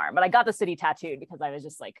on my arm, but I got the city tattooed because I was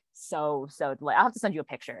just like, so I'll have to send you a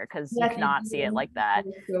picture because you cannot see it like that.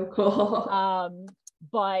 That's so cool.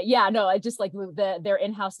 But yeah, no, I just like their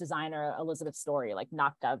in-house designer Elizabeth Story like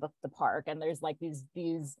knocked out of the park. And there's like these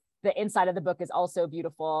the inside of the book is also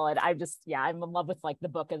beautiful, and I'm in love with like the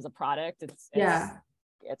book as a product.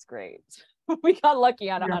 It's great. We got lucky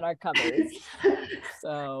on our covers.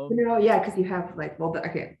 So because you have like,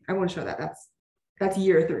 okay, I want to show that. That's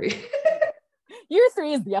year 3. Year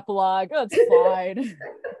 3 is the epilogue. Oh, it's fine.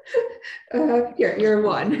 Year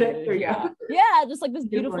 1. There you go. Yeah, just like this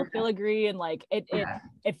beautiful filigree, and like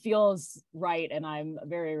it feels right, and I'm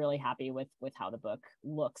really happy with how the book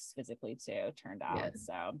looks physically too, turned out.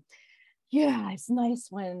 So yeah, it's nice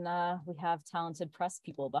when we have talented press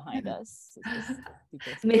people behind us.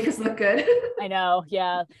 Make us look good. I know,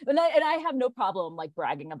 yeah. And I have no problem like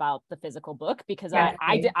bragging about the physical book because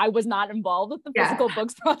I was not involved with the physical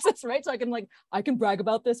books process, right? So I can brag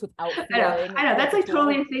about this without feeling. I know. That's like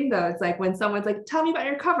totally a thing though. It's like when someone's like, tell me about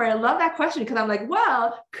your cover. I love that question because I'm like,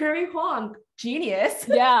 well, Curry Huang, genius.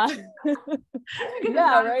 Yeah.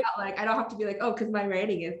 Yeah, right. Like I don't have to be like, oh, because my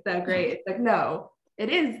writing is so great. It's like, no. It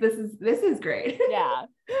is. This is great. Yeah.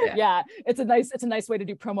 It's a nice way to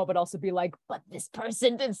do promo, but also be like, but this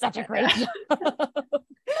person did such a great job.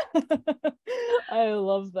 I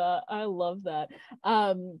love that.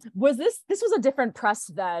 This was a different press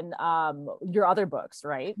than your other books,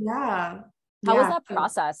 right? Yeah. How was that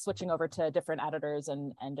process switching over to different editors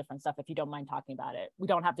and different stuff? If you don't mind talking about it, we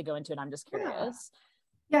don't have to go into it. I'm just curious.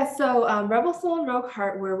 Yeah. So Rebel Soul and Rogue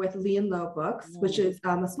Heart were with Lee and Low Books, which is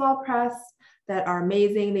a small press that are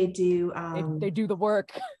amazing. They do they do the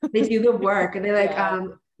work. They do the work, and they like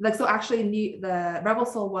so actually the Rebel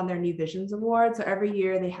Soul won their New Visions Award. So every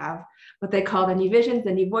year they have what they call the New Visions,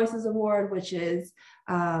 the New Voices Award, which is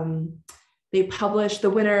they publish, the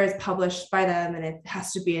winner is published by them, and it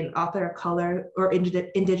has to be an author of color or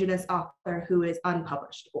indigenous author who is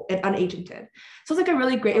unpublished and unagented. So it's like a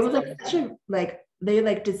really great, it was like such a they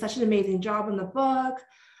like did such an amazing job on the book.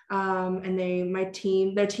 And their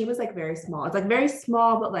team was like very small. It's like very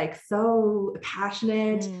small, but like so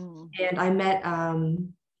passionate. And I met,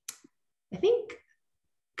 I think,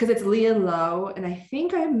 because it's Lee and Low, and I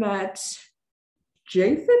think I met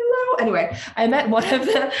Jason Low. Anyway, I met one of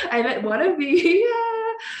the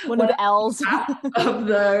L's of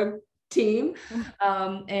the team.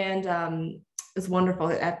 It's wonderful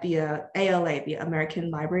at the ALA, the American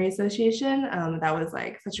Library Association. That was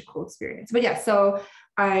like such a cool experience. But yeah, so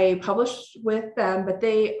I published with them, but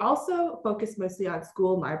they also focus mostly on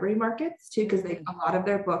school and library markets too, because a lot of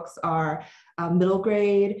their books are middle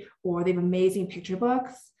grade, or they have amazing picture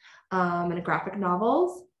books. and graphic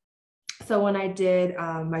novels. So when I did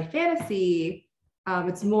my fantasy,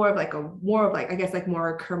 it's more of like I guess like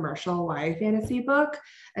more commercial YA fantasy book.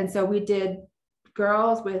 And so we did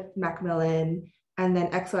Girls with Macmillan, and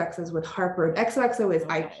then XOXOs with Harper. XOXO is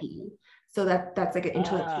IP. So that's like an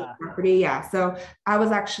intellectual property. Yeah. So I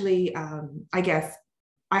was actually, I guess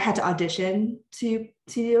I had to audition to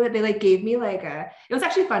do it. They like gave me like it was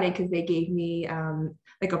actually funny because they gave me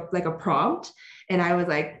like a prompt, and I was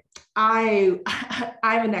like, I'm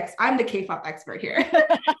the K-pop expert here.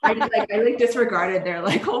 I disregarded their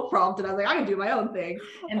like whole prompt, and I was like, I can do my own thing.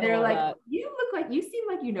 And they're like, that. You seem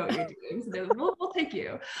like you know what you're doing, so we'll take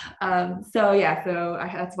you. So yeah,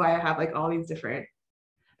 that's why I have like all these different.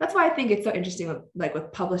 That's why I think it's so interesting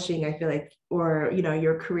with publishing. I feel like, or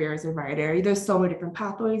your career as a writer, there's so many different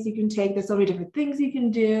pathways you can take. There's so many different things you can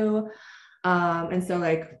do. And so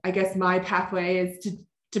like, I guess my pathway is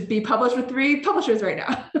to be published with 3 publishers right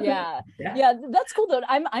now. yeah, that's cool though.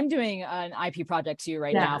 I'm doing an IP project too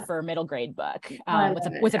right now for a middle grade book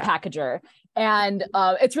with a packager, and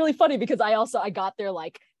it's really funny because I got their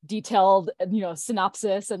like detailed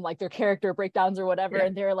synopsis and like their character breakdowns or whatever,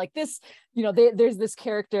 and they're like this, there's this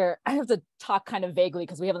character. I have to talk kind of vaguely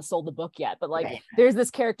because we haven't sold the book yet, but like there's this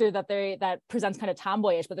character that presents kind of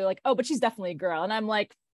tomboyish, but they're like, oh, but she's definitely a girl, and I'm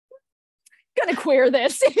like, gonna queer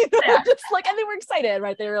this, just like, and they were excited,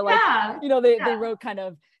 right? They were like, they wrote kind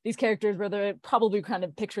of these characters where they're probably kind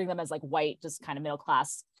of picturing them as like white, just kind of middle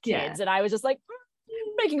class kids, and I was just like,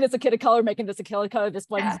 making this a kid of color, making this a kid of color, this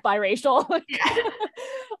one's biracial.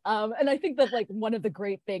 And I think that like one of the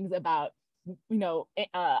great things about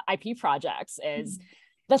IP projects is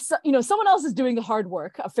that's someone else is doing the hard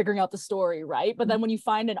work of figuring out the story, right? But then when you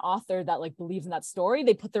find an author that like believes in that story,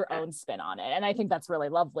 they put their own spin on it, and I think that's really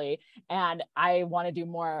lovely. And I want to do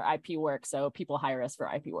more IP work, so people hire us for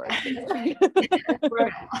IP work. It's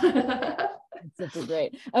super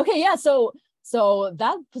great. Okay, yeah. So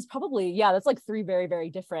that was probably that's like 3 very, very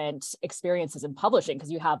different experiences in publishing,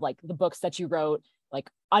 because you have like the books that you wrote like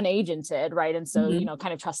unagented, right? And so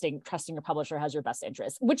kind of trusting your publisher has your best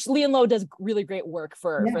interest, which Lee and Low does really great work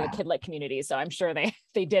for the kidlit community, so I'm sure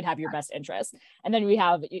they did have your best interest. And then we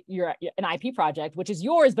have an IP project, which is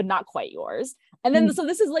yours but not quite yours, and then so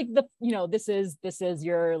this is like this is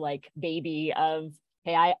your like baby of,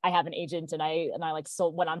 hey, I have an agent, and I like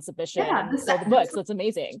went on submission and sold the book. So it's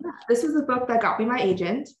amazing. This was the book that got me my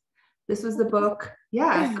agent. This was the book.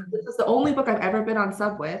 Yeah. This was the only book I've ever been on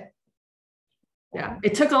sub with. Yeah.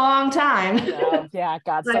 It took a long time.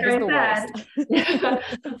 God, sub is the worst.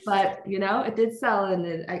 But it did sell.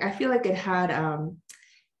 And I feel like it had,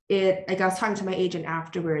 like I was talking to my agent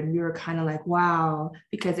afterward, and we were kind of like, wow,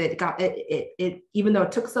 because it even though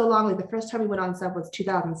it took so long, like the first time we went on sub was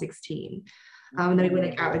 2016. And then we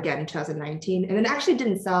went out again in 2019, and it actually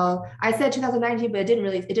didn't sell. I said 2019, but it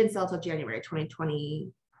didn't sell until January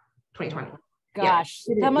 2020. Gosh,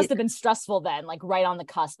 that must have been stressful then, like right on the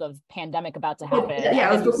cusp of pandemic about to happen.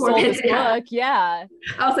 Yeah, it was before this book. Yeah.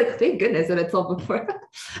 I was like, thank goodness that it sold before.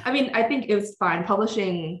 I mean, I think it was fine.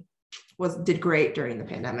 Publishing did great during the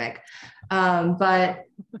pandemic. But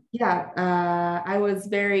I was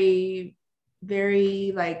very,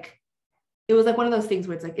 very like, it was like one of those things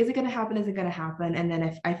where it's like, is it going to happen? Is it going to happen? And then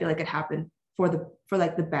if I feel like it happened for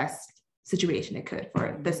like the best situation it could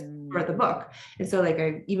for the book. And so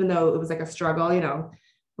like, even though it was like a struggle,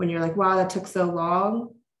 when you're like, wow, that took so long,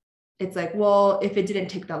 it's like, well, if it didn't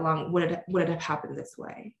take that long, would it have happened this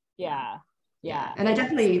way? Yeah. And I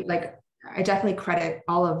definitely credit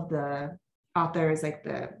all of the authors, like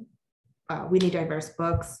the We Need Diverse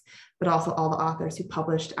books, but also all the authors who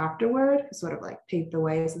published afterward, who sort of like paved the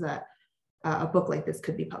way so that a book like this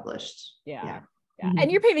could be published. Yeah.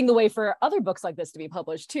 And you're paving the way for other books like this to be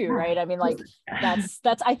published too, right? I mean, like that's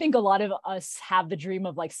I think a lot of us have the dream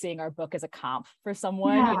of like seeing our book as a comp for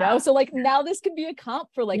someone, so like now this could be a comp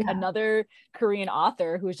for like another Korean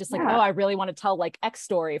author who's just like, oh, I really want to tell like X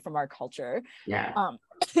story from our culture.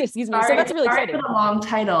 Excuse me. So that's really exciting. For the long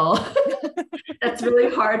title. That's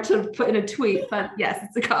really hard to put in a tweet, but yes,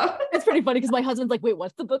 it's a comp. It's pretty funny because my husband's like, wait,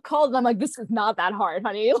 what's the book called? And I'm like, this is not that hard,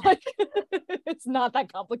 honey. Like, it's not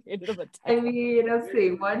that complicated of a title. I mean, let's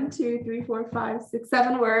see, 1, 2, 3, 4, 5, 6,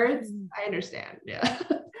 7 words. I understand. Yeah.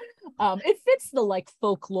 It fits the like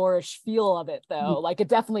folklorish feel of it though. Like it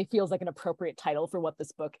definitely feels like an appropriate title for what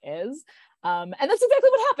this book is. And that's exactly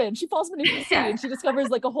what happened. She falls beneath the sea and she discovers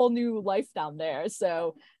like a whole new life down there.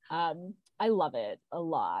 So I love it a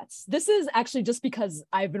lot. This is actually just because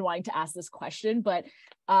I've been wanting to ask this question, but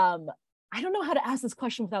I don't know how to ask this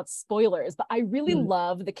question without spoilers, but I really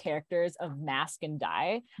love the characters of Mask and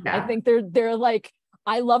Die. I think they're like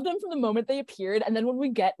I loved them from the moment they appeared. And then when we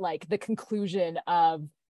get like the conclusion of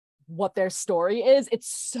what their story is, it's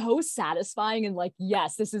so satisfying and like,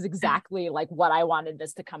 yes, this is exactly like what I wanted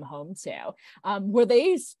this to come home to. Were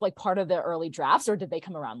they like part of the early drafts, or did they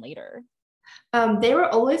come around later? They were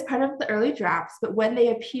always part of the early drafts, but when they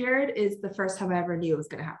appeared is the first time I ever knew it was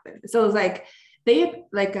going to happen. So it was like they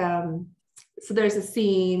like so there's a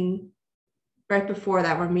scene right before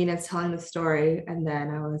that where Mina's telling the story, and then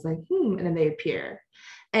I was like, and then they appear.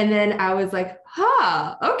 And then I was like,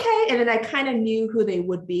 okay. And then I kind of knew who they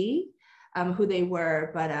would be, who they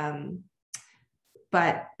were,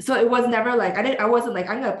 but so it was never like I wasn't like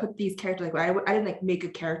I'm gonna put these characters like I didn't like make a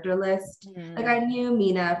character list. Like I knew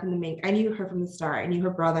Mina from the main, I knew her from the start. I knew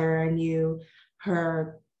her brother, I knew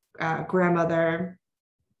her grandmother.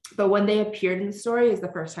 But when they appeared in the story is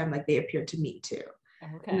the first time like they appeared to me too.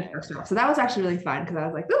 Okay. In the first film. So that was actually really fun because I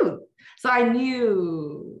was like, ooh. So I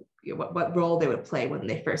knew what role they would play when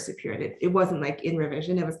they first appeared. It wasn't like in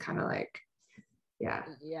revision. It was kind of like, yeah.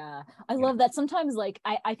 I love that. Sometimes like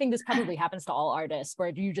I think this probably happens to all artists where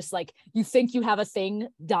you just like you think you have a thing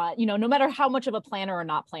done, you know, no matter how much of a planner or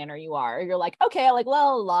not planner you are, you're like, okay, I like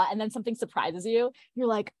la, and then something surprises you. You're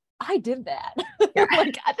like, I did that.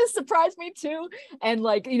 Like this surprised me too. And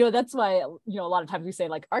like, you know, that's why, you know, a lot of times we say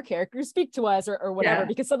like our characters speak to us or whatever,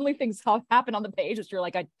 because suddenly things happen on the page that you're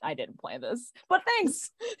like, I didn't plan this, but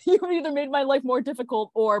thanks. You either made my life more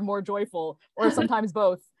difficult or more joyful, or sometimes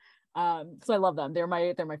both. So I love them. They're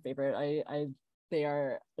my favorite. They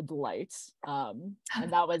are a delight. And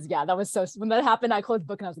that was so, when that happened, I closed the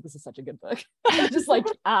book and I was like, this is such a good book. I was just like,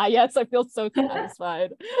 yes, I feel so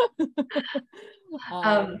satisfied.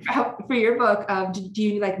 For your book, do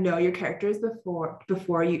you like know your characters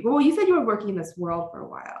before you, well, you said you were working in this world for a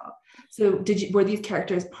while. So were these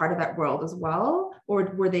characters part of that world as well? Or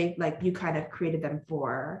were they like, you kind of created them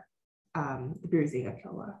for the Bruising of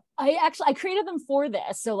Hilda? I created them for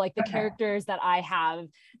this. So like the characters that I have,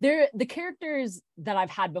 the characters that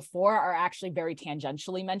I've had before are actually very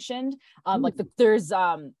tangentially mentioned. Like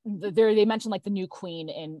they mentioned like the new queen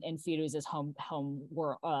in Firuz's home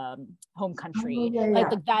country.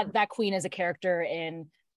 Like that queen is a character in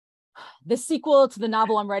the sequel to the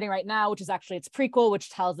novel I'm writing right now, which is actually its prequel,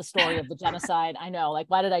 which tells the story of the genocide. I know, like,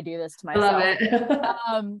 why did I do this to myself? I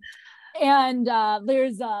love it. And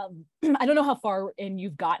there's I don't know how far in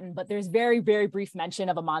you've gotten, but there's very, very brief mention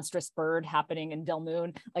of a monstrous bird happening in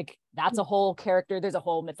Dilmun. Like that's a whole character. There's a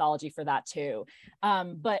whole mythology for that too.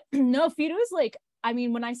 But no, Firuz, like, I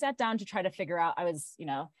mean, when I sat down to try to figure out, I was, you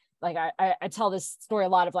know, like I tell this story a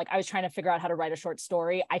lot of like, I was trying to figure out how to write a short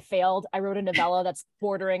story. I failed. I wrote a novella that's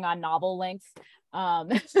bordering on novel length.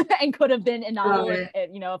 And could have been a novel,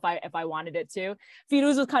 you know, if I wanted it to.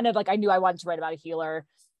 Firuz was kind of like, I knew I wanted to write about a healer.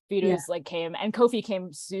 Firuz like came, and Kofi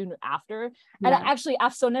came soon after. And actually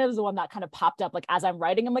Afsone was the one that kind of popped up like as I'm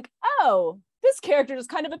writing. I'm like, oh, this character just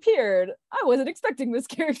kind of appeared. I wasn't expecting this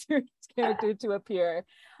character to appear.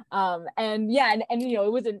 And you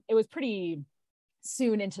know, it was pretty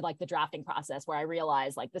soon into like the drafting process where I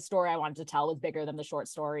realized like the story I wanted to tell was bigger than the short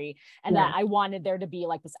story, and that I wanted there to be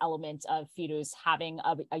like this element of Firuz having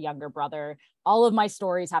a younger brother. All of my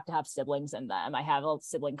stories have to have siblings in them. I have a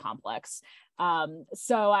sibling complex.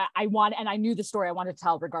 So I want, and I knew the story I wanted to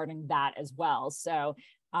tell regarding that as well. So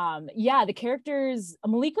the characters,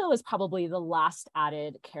 Malika was probably the last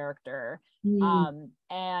added character.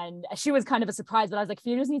 And she was kind of a surprise, but I was like,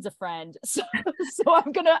 Firuz needs a friend. So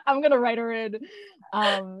I'm gonna write her in.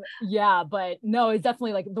 But no, it's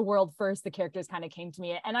definitely like the world first, the characters kind of came to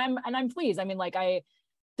me, and I'm pleased. I mean, like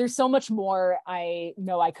there's so much more I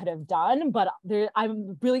know I could have done, but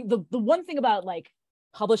I'm really, the one thing about like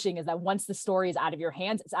publishing is that once the story is out of your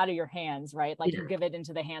hands, it's out of your hands, right? Like you give it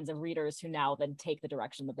into the hands of readers who now then take the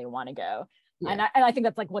direction that they want to go. And I think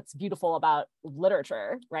that's like what's beautiful about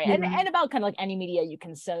literature, right? And about kind of like any media you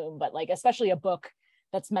consume, but like especially a book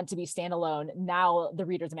that's meant to be standalone, now the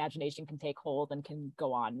reader's imagination can take hold and can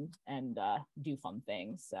go on and do fun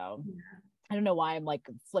things. So I don't know why I'm like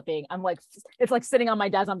flipping. I'm like, it's like sitting on my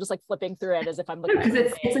desk. I'm just like flipping through it as if I'm looking. Because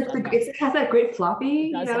it has that great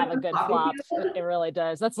floppy. It does have a good flop. It really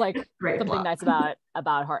does. That's like something flop. Nice about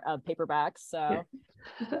paperbacks. So,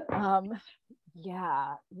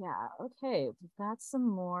 Okay, we've got some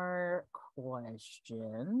more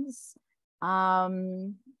questions.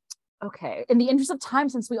 Okay, in the interest of time,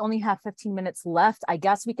 since we only have 15 minutes left, I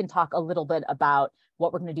guess we can talk a little bit about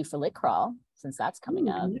what we're going to do for Lit Crawl, since that's coming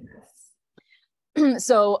up.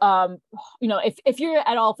 So, you know, if you're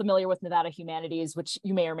at all familiar with Nevada Humanities, which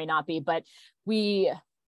you may or may not be, but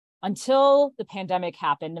until the pandemic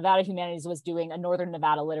happened, Nevada Humanities was doing a Northern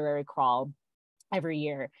Nevada literary crawl every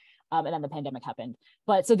year. And then the pandemic happened.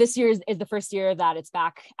 But so this year is the first year that it's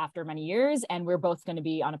back after many years. And we're both going to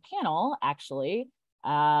be on a panel actually,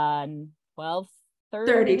 12:30.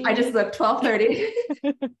 I just looked, 12:30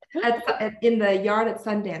 in the yard at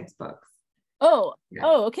Sundance Books. Oh,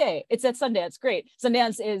 okay. It's at Sundance. Great.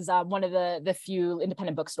 Sundance is one of the few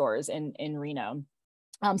independent bookstores in Reno.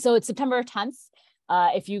 So it's September 10th.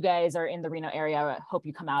 If you guys are in the Reno area, I hope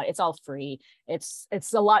you come out. It's all free. It's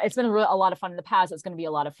a lot. It's been a lot of fun in the past. It's going to be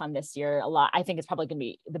a lot of fun this year. I think it's probably going to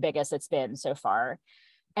be the biggest it's been so far.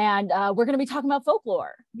 And we're going to be talking about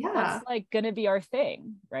folklore. Yeah. That's like going to be our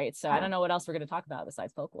thing, right? So I don't know what else we're going to talk about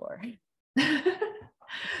besides folklore.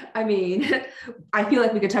 I mean, I feel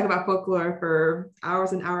like we could talk about folklore for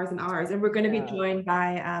hours and hours and hours. And we're going to be joined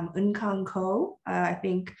by Eun Ko. I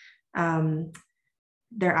think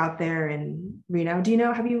they're out there in Reno. Do you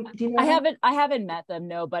know them? I haven't met them,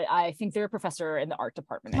 no, but I think they're a professor in the art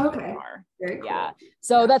department. Okay. Very cool. Yeah.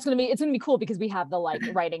 So it's gonna be cool because we have the like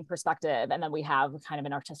writing perspective, and then we have kind of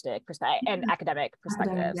an artistic perspective and academic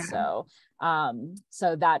perspective. So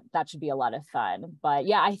so that should be a lot of fun. But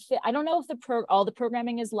yeah, I don't know if all the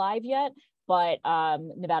programming is live yet, but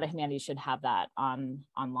Nevada Humanities should have that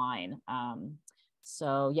online.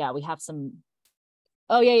 So yeah, we have some.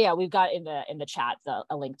 Oh yeah, we've got in the chat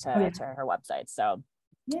a link to her website. So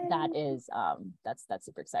that is that's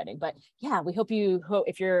super exciting. But yeah, we hope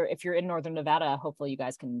if you're in Northern Nevada, hopefully you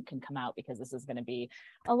guys can come out, because this is going to be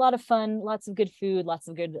a lot of fun, lots of good food, lots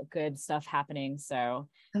of good stuff happening. So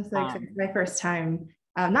I'm so excited. It's my first time,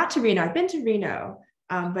 not to Reno. I've been to Reno,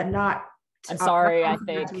 but not. I'm sorry. I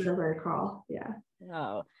think. Yeah.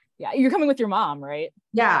 Oh. Yeah, you're coming with your mom, right?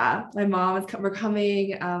 Yeah, my mom is. We're coming.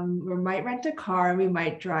 We might rent a car and we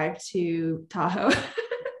might drive to Tahoe.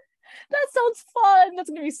 That sounds fun.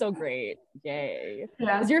 That's gonna be so great. Yay!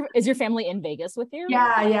 Yeah. Is your family in Vegas with you?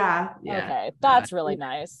 Yeah. Okay, that's really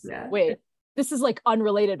nice. Yeah. Wait, this is like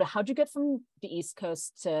unrelated, but how'd you get from the East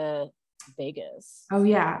Coast to Vegas? Oh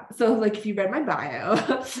yeah. So like, if you read my bio,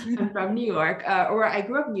 I'm from New York, or I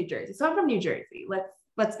grew up in New Jersey. So I'm from New Jersey.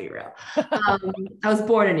 Let's be real. I was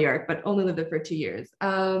born in New York, but only lived there for 2 years.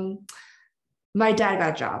 My dad got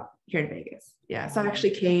a job here in Vegas. Yeah. So I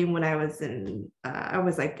actually came when I was I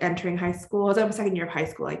was like entering high school. I was in my second year of high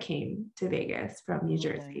school. I came to Vegas from New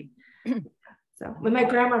Jersey. So when my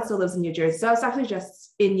grandma still lives in New Jersey. So I was actually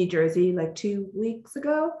just in New Jersey like 2 weeks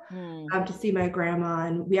ago to see my grandma.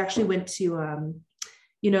 And we actually went to,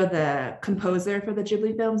 the composer for the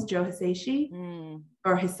Ghibli films, Joe Hisaishi.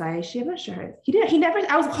 Or Hisaishi, I'm not sure. He never,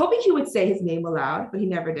 I was hoping he would say his name aloud, but he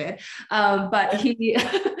never did. But he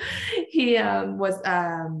was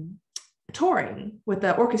touring with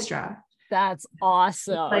the orchestra. That's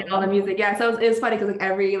awesome. Like all the music. Yeah. So it was funny because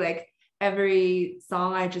like every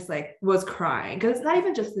song I just like was crying, because it's not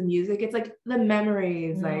even just the music, it's like the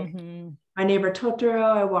memories. Like My Neighbor Totoro,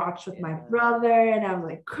 I watched with my brother, and I was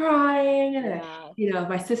like crying, and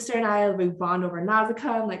my sister and I, we bond over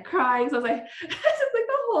Nausicaa. I'm like crying, so I was like, it's just like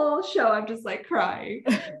the whole show, I'm just like crying.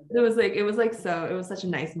 It was such a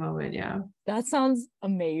nice moment. Yeah, that sounds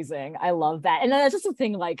amazing. I love that. And that's just a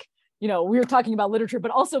thing, like, we were talking about literature, but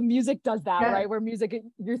also music does that, right? Where music,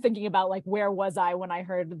 you're thinking about like, where was I when I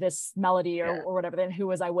heard this melody or whatever, then who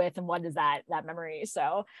was I with, and what is that memory?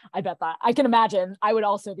 So I bet that I can imagine I would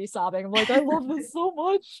also be sobbing. I'm like, I love this so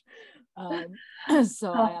much.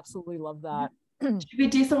 So I absolutely love that. Should we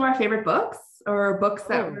do some of our favorite books, or books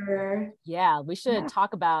that were? Yeah, we should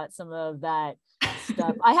talk about some of that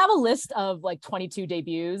stuff. I have a list of like 22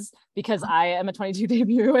 debuts, because I am a 22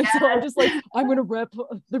 debut, and so I'm just like, I'm gonna rep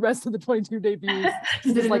the rest of the 22 debuts.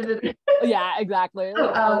 Just like, yeah, exactly.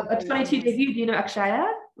 A 22 debut. Do you know Akshaya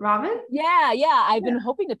Raman? Yeah. I've been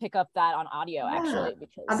hoping to pick up that on audio actually,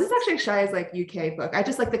 because this is actually Akshaya's like UK book. I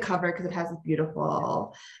just like the cover because it has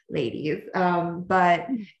beautiful ladies. But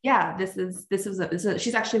yeah,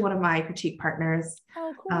 she's actually one of my critique partners.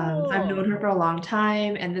 Oh, cool. I've known her for a long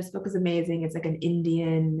time, and this book is amazing. It's like an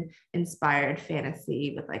Indian inspired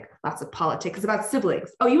fantasy with like lots of politics. It's about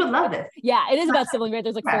siblings. Oh, you would love this. Yeah, it is about siblings, right?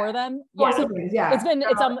 There's like 4 of them. Four siblings, yeah. It's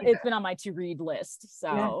been on my to read list.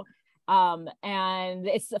 So and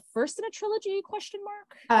it's the first in a trilogy, question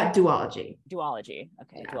mark? Duology.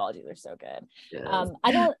 Okay, duology, they're so good.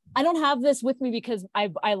 I don't have this with me because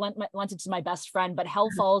I lent it to my best friend, but Hell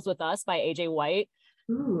Falls With Us by AJ White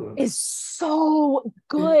is so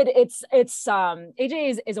good. It's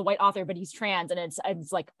AJ is a white author, but he's trans, and it's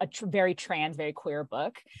like a very trans, very queer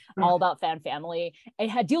book, all about fan family.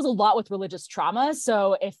 It deals a lot with religious trauma.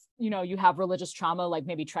 So if you have religious trauma, like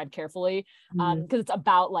maybe tread carefully, Mm. because it's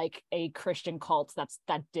about like a Christian cult that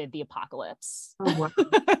did the apocalypse. Oh, wow.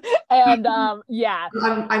 And yeah,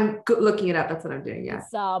 looking it up. That's what I'm doing. Yeah.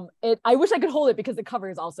 It's I wish I could hold it because the cover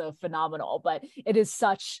is also phenomenal, but it is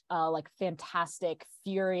such like fantastic,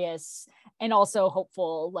 furious, and also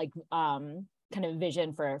hopeful, like kind of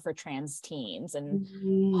vision for trans teens. And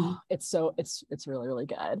Mhm. it's really, really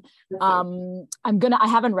good. That's so I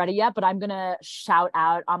haven't read it yet, but I'm gonna shout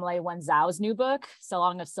out Amelie Wenzao's new book, So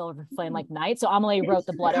Long of Silver Flame Like Night. So Amelie wrote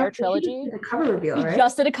the Blood Air trilogy. The cover reveal, right?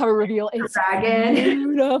 Just did a cover reveal. It's dragon.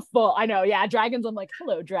 beautiful. I know, yeah, dragons. I'm like,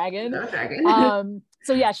 hello, dragon. No dragon.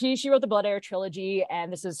 So yeah, she wrote the Blood Air trilogy,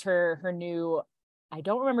 and this is her new, I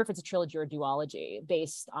don't remember if it's a trilogy or a duology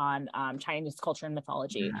based on Chinese culture and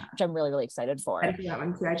mythology, which I'm really, really excited for. I do that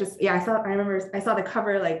one too. I saw the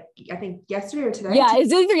cover, like, I think yesterday or today. Yeah,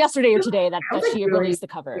 it's either yesterday or today that she really, released the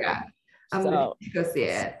cover. Yeah, I'm gonna go see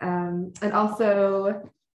it. And also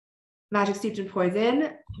Magic Steeped in Poison,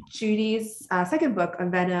 Judy's second book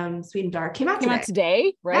on Venom, Sweet and Dark, came out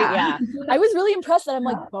today, right? Yeah. I was really impressed that I'm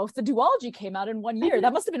like, both the duology came out in 1 year.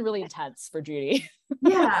 That must have been really intense for Judy.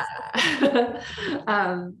 Yeah.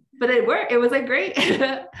 But it worked. It was like great.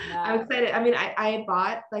 I'm excited. I mean, I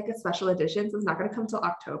bought like a special edition, so it's not going to come till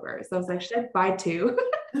October. So I was like, should I buy two?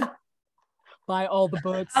 Buy all the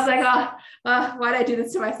books. I was like, why did I do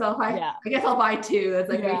this to myself? I guess I'll buy two. That's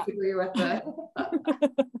like basically what the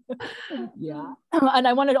yeah. And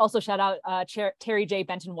I wanted to also shout out Terry J.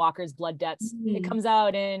 Benton Walker's Blood Debts. It comes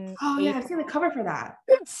out in yeah, I've seen the cover for that.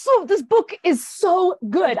 This book is so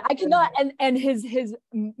good. I cannot, and his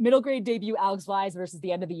middle grade debut, Alex Vise versus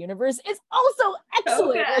the End of the Universe, is also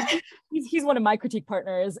excellent. Like, he's one of my critique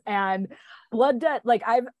partners. And Blood Debt, like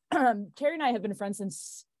Terry and I have been friends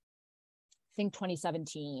since I think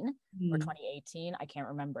 2017 or 2018, I can't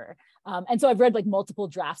remember. And so I've read like multiple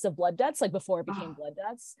drafts of Blood Debts, like before it became Blood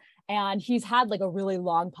Debts. And he's had like a really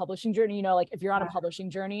long publishing journey. Like if you're on a publishing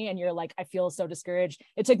journey and you're like, I feel so discouraged.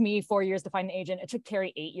 It took me 4 years to find an agent. It took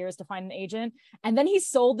Terry 8 years to find an agent. And then he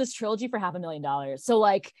sold this trilogy for $500,000. So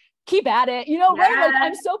like, keep at it, right? Like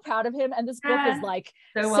I'm so proud of him. And this book is like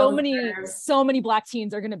so many Black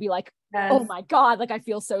teens are going to be like, oh my God, like I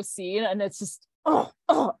feel so seen. And it's just,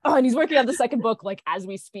 and he's working on the second book like as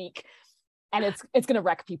we speak, and it's gonna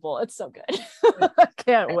wreck people. It's so good. I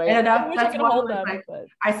can't wait. And that's hold them, like,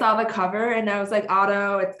 I saw the cover and I was like,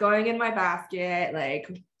 Otto, it's going in my basket, like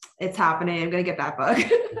it's happening. I'm gonna get that book.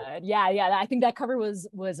 yeah I think that cover was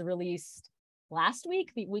released last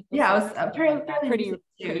week, the week before. Yeah, it was pretty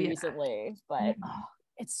recently, but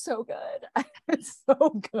it's so good. It's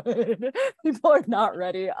so good. People are not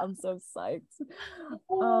ready. I'm so psyched.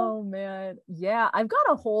 Oh man. Yeah, I've got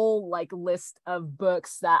a whole like list of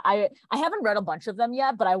books that I haven't read a bunch of them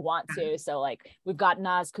yet, but I want to. So like we've got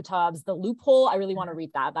Naz Kutab's The Loophole. I really want to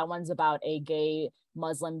read that. That one's about a gay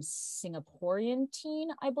Muslim Singaporean teen,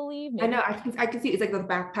 I believe. Maybe. I know. I can see it's like the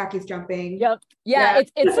backpack is jumping. Yep. Yeah.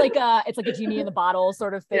 It's like a genie in the bottle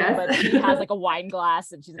sort of thing, but she has like a wine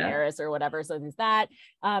glass and she's an heiress or whatever. So there's that.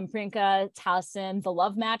 Priyanka Towson, The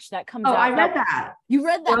Love Match, that comes out. I read that. You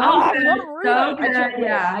read that?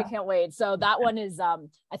 I can't wait. So that one is I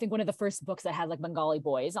think one of the first books that had like Bengali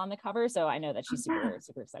boys on the cover. So I know that she's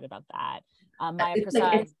super excited about that. Maya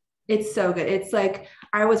Prasad. It's so good. It's like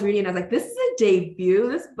I was reading and I was like, this is a debut,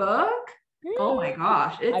 this book. Oh my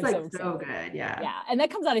gosh. It's like so good. Yeah. And that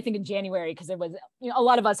comes out I think in January because it was, a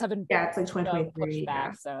lot of us haven't it's like 2023 pushed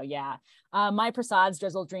back. So Maya Prasad's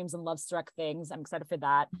Drizzle Dreams and Love Struck Things. I'm excited for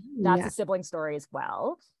that. That's a sibling story as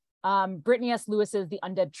well. Brittany S. Lewis's The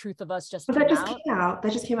Undead Truth of Us just came out.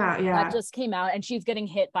 That just came out. Yeah. That just came out and she's getting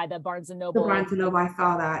hit by the Barnes and Noble. I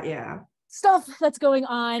saw that. Yeah. Stuff that's going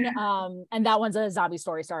on. And that one's a zombie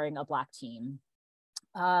story starring a Black teen.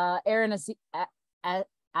 Aaron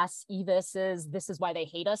Acevis's This Is Why They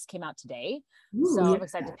Hate Us came out today. So I'm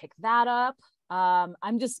excited to pick that up. I'm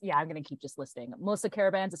gonna keep just listing. Melissa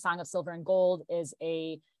Caravan's A Song of Silver and Gold is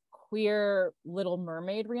a queer Little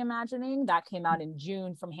Mermaid reimagining that came out in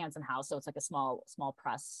June from Hanson House. So it's like a small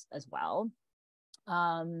press as well.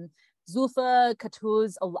 Zulfa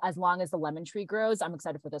Katou's As Long as the Lemon Tree Grows. I'm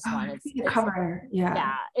excited for this one. It's cover.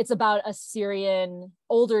 Yeah. It's about a Syrian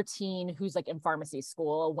older teen who's like in pharmacy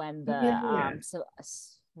school when the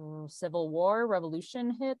civil war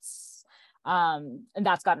revolution hits. And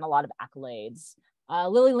that's gotten a lot of accolades.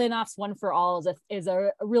 Lily Linoff's One for All is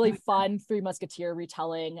a really fun Three Musketeer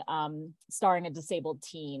retelling starring a disabled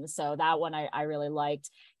teen. So that one I really liked.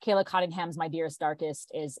 Kayla Cottingham's My Dearest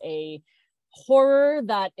Darkest is a horror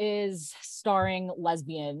that is starring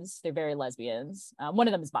lesbians. They're very lesbians. One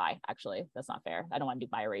of them is bi, actually. That's not fair. I don't want to do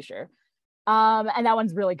bi erasure. And that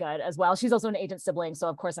one's really good as well. She's also an Agent sibling, so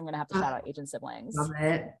of course I'm gonna have to shout out Agent siblings. Love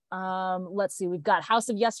it. Let's see, we've got House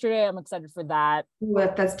of Yesterday. I'm excited for that.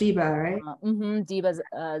 That's Diba, right? Diba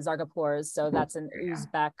Zargapours. So that's an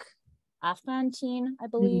Uzbek Afghan teen, I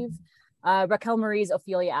believe. Raquel Marie's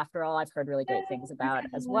Ophelia After All, I've heard really great things about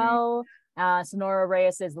as well. Sonora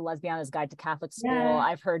Reyes is The Lesbiana's Guide to Catholic School.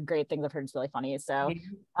 I've heard great things. I've heard it's really funny. So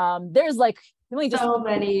there's like really just so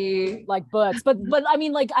many like books, but I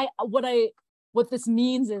mean, like what this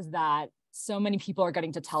means is that so many people are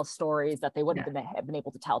getting to tell stories that they wouldn't have been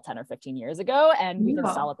able to tell 10 or 15 years ago, and we can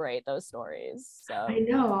celebrate those stories. So I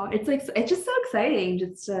know it's just so exciting,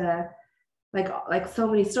 just like so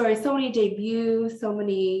many stories, so many debuts, so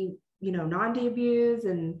many non-debuts,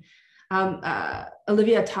 and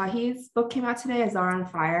Olivia Tahi's book came out today, Azar on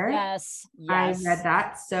Fire. Yes. I read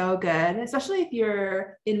that. So good, especially if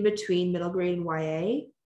you're in between middle grade and YA.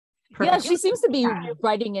 Yeah, she seems to be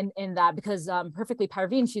writing in that, because Perfectly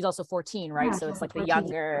Parveen, she's also 14, right? So it's like 14. the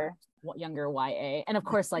younger YA, and of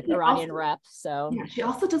course like Iranian rep. So yeah, she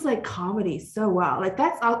also does like comedy so well. Like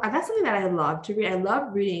that's something that I love to read. I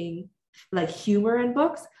love reading like humor in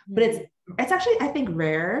books, but it's actually, I think,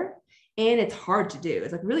 rare. And it's hard to do.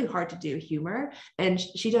 It's like really hard to do humor. And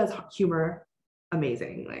she does humor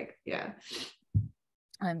amazing. Like, yeah.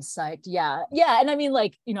 I'm psyched. Yeah. And I mean,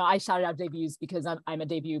 like, I shouted out debuts because I'm a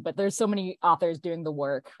debut, but there's so many authors doing the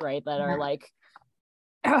work, right? That are like,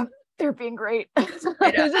 they're being great. It's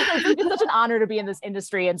such an honor to be in this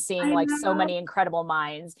industry and seeing like so many incredible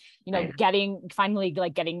minds, getting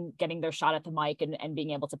their shot at the mic and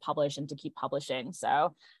being able to publish and to keep publishing.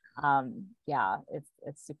 So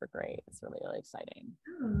it's super great. It's really, really exciting.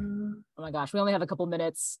 Oh my gosh, we only have a couple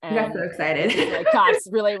minutes, and I'm so excited. Gosh,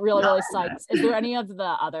 really psyched. Is there any of the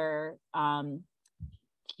other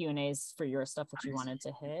Q&As for your stuff that you wanted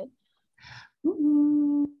to hit?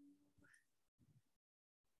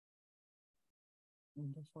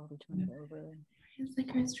 Before we turn it over,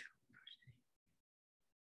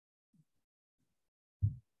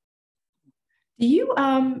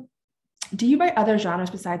 do you write other genres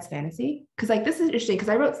besides fantasy? Because like this is interesting,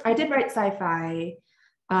 because I did write sci-fi,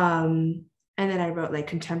 and then I wrote like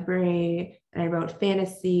contemporary, and I wrote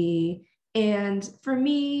fantasy. And for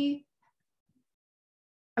me,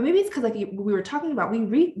 maybe it's because like we were talking about, we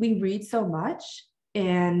read so much,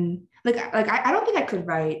 and like I don't think I could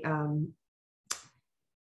write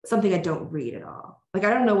something I don't read at all. Like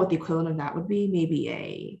I don't know what the equivalent of that would be.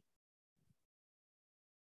 Maybe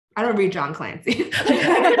I don't read John Clancy.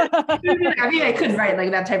 I mean, I could write like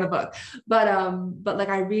that type of book, but like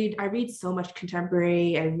I read so much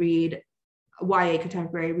contemporary. I read YA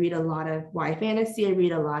contemporary. I read a lot of YA fantasy. I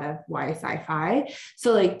read a lot of YA sci-fi.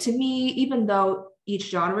 So like to me, even though each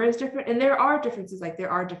genre is different, and there are differences, like there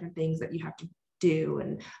are different things that you have to do,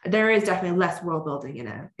 and there is definitely less world building in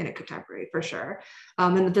a contemporary for sure.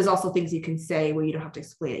 And there's also things you can say where you don't have to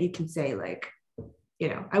explain it. You can say like,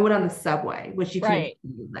 I went on the subway, which you can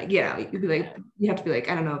like, you'd be like, you have to be like,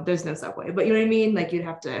 I don't know, there's no subway, but you know what I mean? Like you'd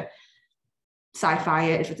have to sci-fi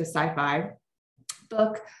it if it's a sci-fi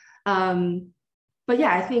book. But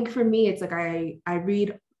yeah, I think for me, it's like, I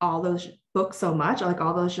read all those books so much, like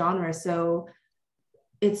all those genres. So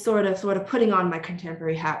it's sort of putting on my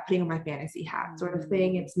contemporary hat, putting on my fantasy hat sort of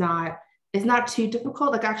thing. It's not too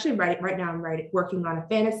difficult. Like actually right now I'm working on a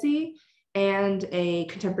fantasy and a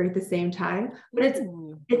contemporary at the same time, but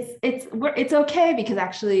it's okay, because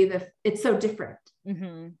actually it's so different.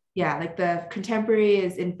 Yeah, like the contemporary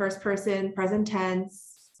is in first person, present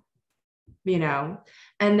tense,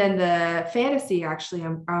 and then the fantasy, actually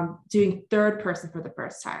I'm doing third person for the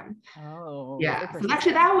first time. Yeah, so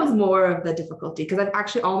actually that was more of the difficulty, because I've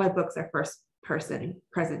actually, all my books are first person,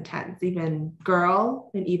 present tense. Even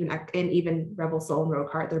Girl and even Rebel Soul and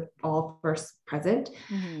Rogue Heart, they're all first present.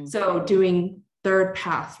 So doing third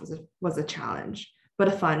pass was a challenge, but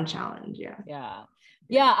a fun challenge.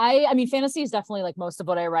 I mean, fantasy is definitely like most of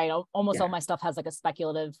what I write. Almost all my stuff has like a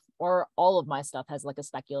speculative, or all of my stuff has like a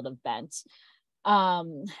speculative bent.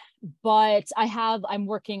 But I'm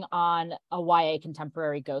working on a YA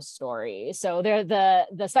contemporary ghost story. So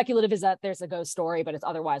the speculative is that there's a ghost story, but it's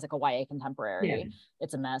otherwise like a YA contemporary.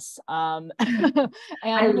 It's a mess. And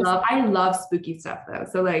I love spooky stuff though.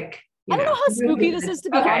 So like, I don't know how spooky this is, to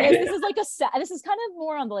be honest. This is like this is kind of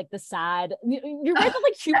more on the sad. You're right that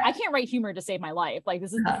like humor, I can't write humor to save my life. Like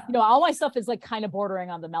this is, all my stuff is like kind of bordering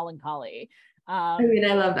on the melancholy. I mean,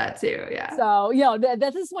 I love that too. Yeah. So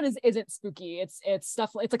this one isn't spooky. It's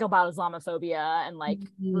stuff. It's like about Islamophobia and like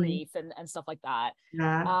grief and stuff like that.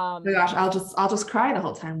 Yeah. Oh my gosh, I'll just cry the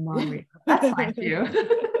whole time while I'm reading. That's fine too.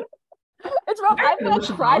 It's rough. I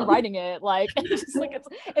cried writing it. Like, it's just like,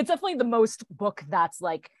 it's definitely the most book that's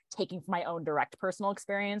like taking from my own direct personal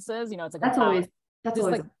experiences. You know, it's like that's always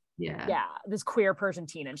like, yeah, this queer Persian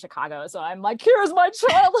teen in Chicago. So I'm like, here's my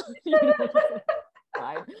child. You know,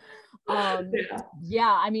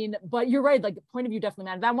 yeah, I mean, but you're right. Like the point of view definitely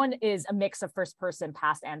matters. That one is a mix of first person,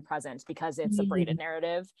 past and present, because it's a braided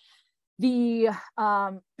narrative. The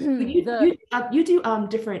you do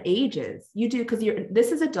different ages. You do, because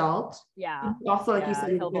this is adult. Yeah. Also, like you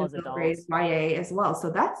said, grade YA as well.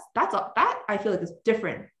 So that I feel like is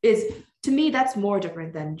different. To me, that's more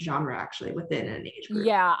different than genre actually within an age group.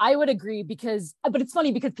 Yeah, I would agree, because, but it's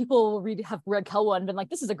funny because people have read Kelwa and been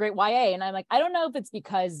like, this is a great YA. And I'm like, I don't know if it's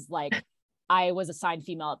because like I was assigned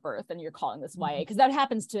female at birth and you're calling this YA, because that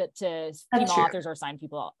happens to female authors or assigned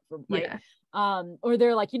people, right? Yeah. Or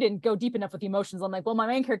they're like, you didn't go deep enough with the emotions. I'm like, well, my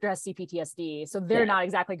main character has CPTSD, so they're not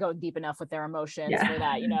exactly going deep enough with their emotions for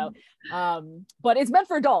that, you know. But it's meant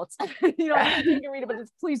for adults. You know, you can read it, but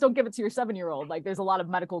please don't give it to your 7-year-old. Like, there's a lot of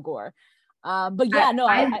medical gore. But yeah,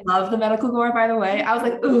 I love the medical gore, by the way. I was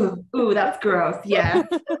like, ooh, that's gross. Yeah.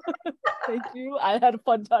 Thank you. I had a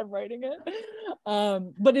fun time writing it.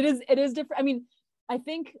 But it is different. I mean, I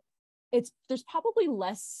think there's probably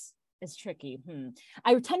less. It's tricky.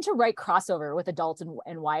 I tend to write crossover with adults and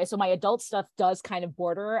YA. So my adult stuff does kind of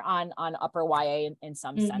border on upper YA in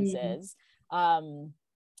some senses.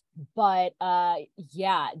 But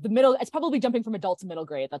yeah, the middle, it's probably jumping from adult to middle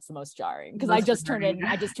grade. That's the most jarring, because I just turned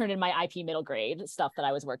in my IP middle grade stuff that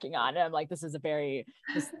I was working on. And I'm like, this is a very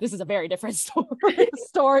different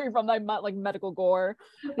story from my like medical gore.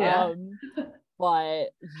 Yeah. But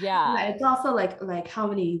yeah, it's also like how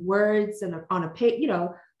many words on a page, you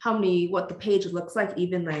know, what the page looks like.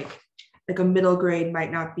 Even like a middle grade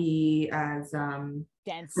might not be as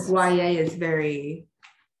dense. Like YA is very,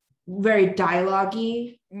 very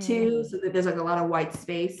dialogue-y too. So there's like a lot of white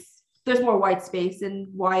space. There's more white space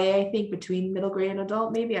in YA, I think, between middle grade and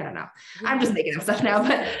adult. Maybe, I don't know. I'm just making up stuff now,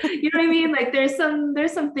 but you know what I mean? Like there's some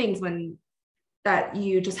things that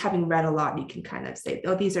you, just having read a lot, you can kind of say,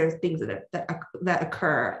 oh, these are things that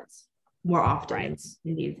occur more often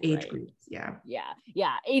in these age groups. Yeah.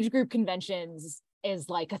 Age group conventions is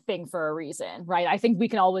like a thing for a reason, right? I think we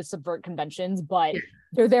can always subvert conventions, but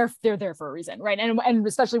they're there for a reason, right? And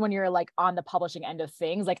especially when you're like on the publishing end of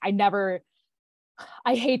things, like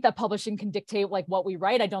I hate that publishing can dictate like what we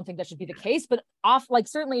write. I don't think that should be the case, but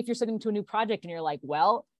certainly if you're sitting to a new project and you're like,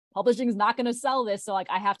 well, publishing is not going to sell this, so like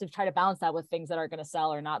I have to try to balance that with things that are going to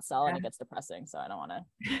sell or not sell, and it gets depressing. So I don't want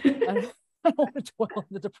to dwell on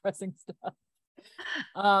the depressing stuff.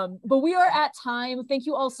 But we are at time. Thank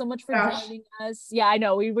you all so much for joining us. Yeah, I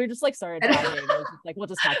know we're just like started talking. Like we'll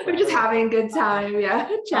just talk. We're just having a good time. Yeah,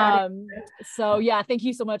 chatting. So yeah, thank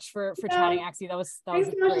you so much for chatting, Axie. That was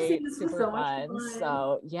great, super fun.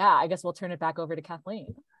 So yeah, I guess we'll turn it back over to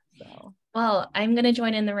Kathleen. So. Well, I'm going to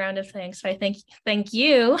join in the round of thanks. So I thank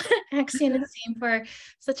you, Axie and the team, for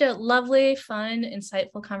such a lovely, fun,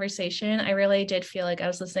 insightful conversation. I really did feel like I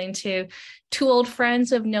was listening to two old friends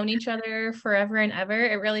who have known each other forever and ever.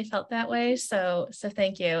 It really felt that way. So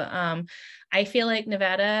thank you. I feel like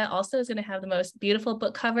Nevada also is going to have the most beautiful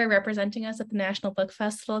book cover representing us at the National Book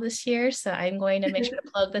Festival this year. So I'm going to make sure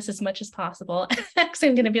to plug this as much as possible. Actually,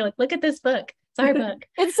 I'm going to be like, look at this book. It's our book.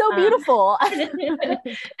 It's so beautiful.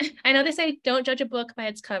 I know they say don't judge a book by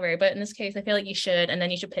its cover, but in this case, I feel like you should, and then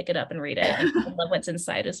you should pick it up and read it and love what's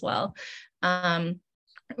inside as well.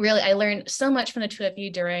 Really, I learned so much from the two of you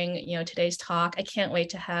during today's talk. I can't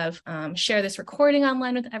wait to have share this recording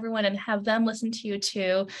online with everyone and have them listen to you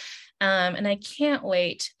too. And I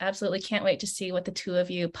absolutely can't wait to see what the two of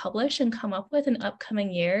you publish and come up with in upcoming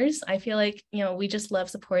years. I feel like, we just love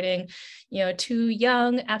supporting, two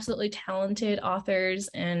young, absolutely talented authors.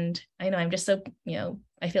 And I know I'm just so,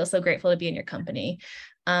 I feel so grateful to be in your company.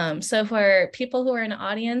 So for people who are in the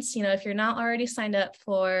audience, if you're not already signed up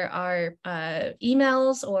for our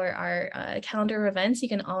emails or our calendar of events, you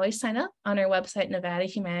can always sign up on our website,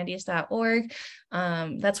 nevadahumanities.org.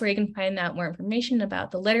 That's where you can find out more information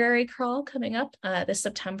about the literary crawl coming up this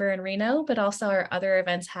September in Reno, but also our other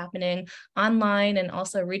events happening online and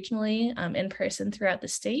also regionally in person throughout the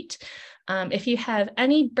state. If you have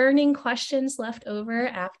any burning questions left over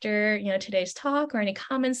after today's talk, or any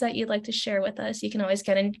comments that you'd like to share with us, you can always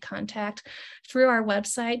get in contact through our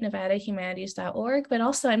website, nevadahumanities.org. But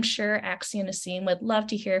also, I'm sure Axie and Nassim would love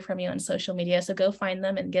to hear from you on social media, so go find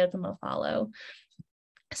them and give them a follow.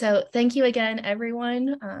 So thank you again,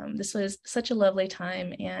 everyone. This was such a lovely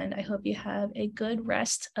time, and I hope you have a good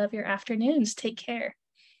rest of your afternoons. Take care.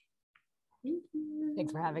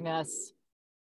 Thanks for having us.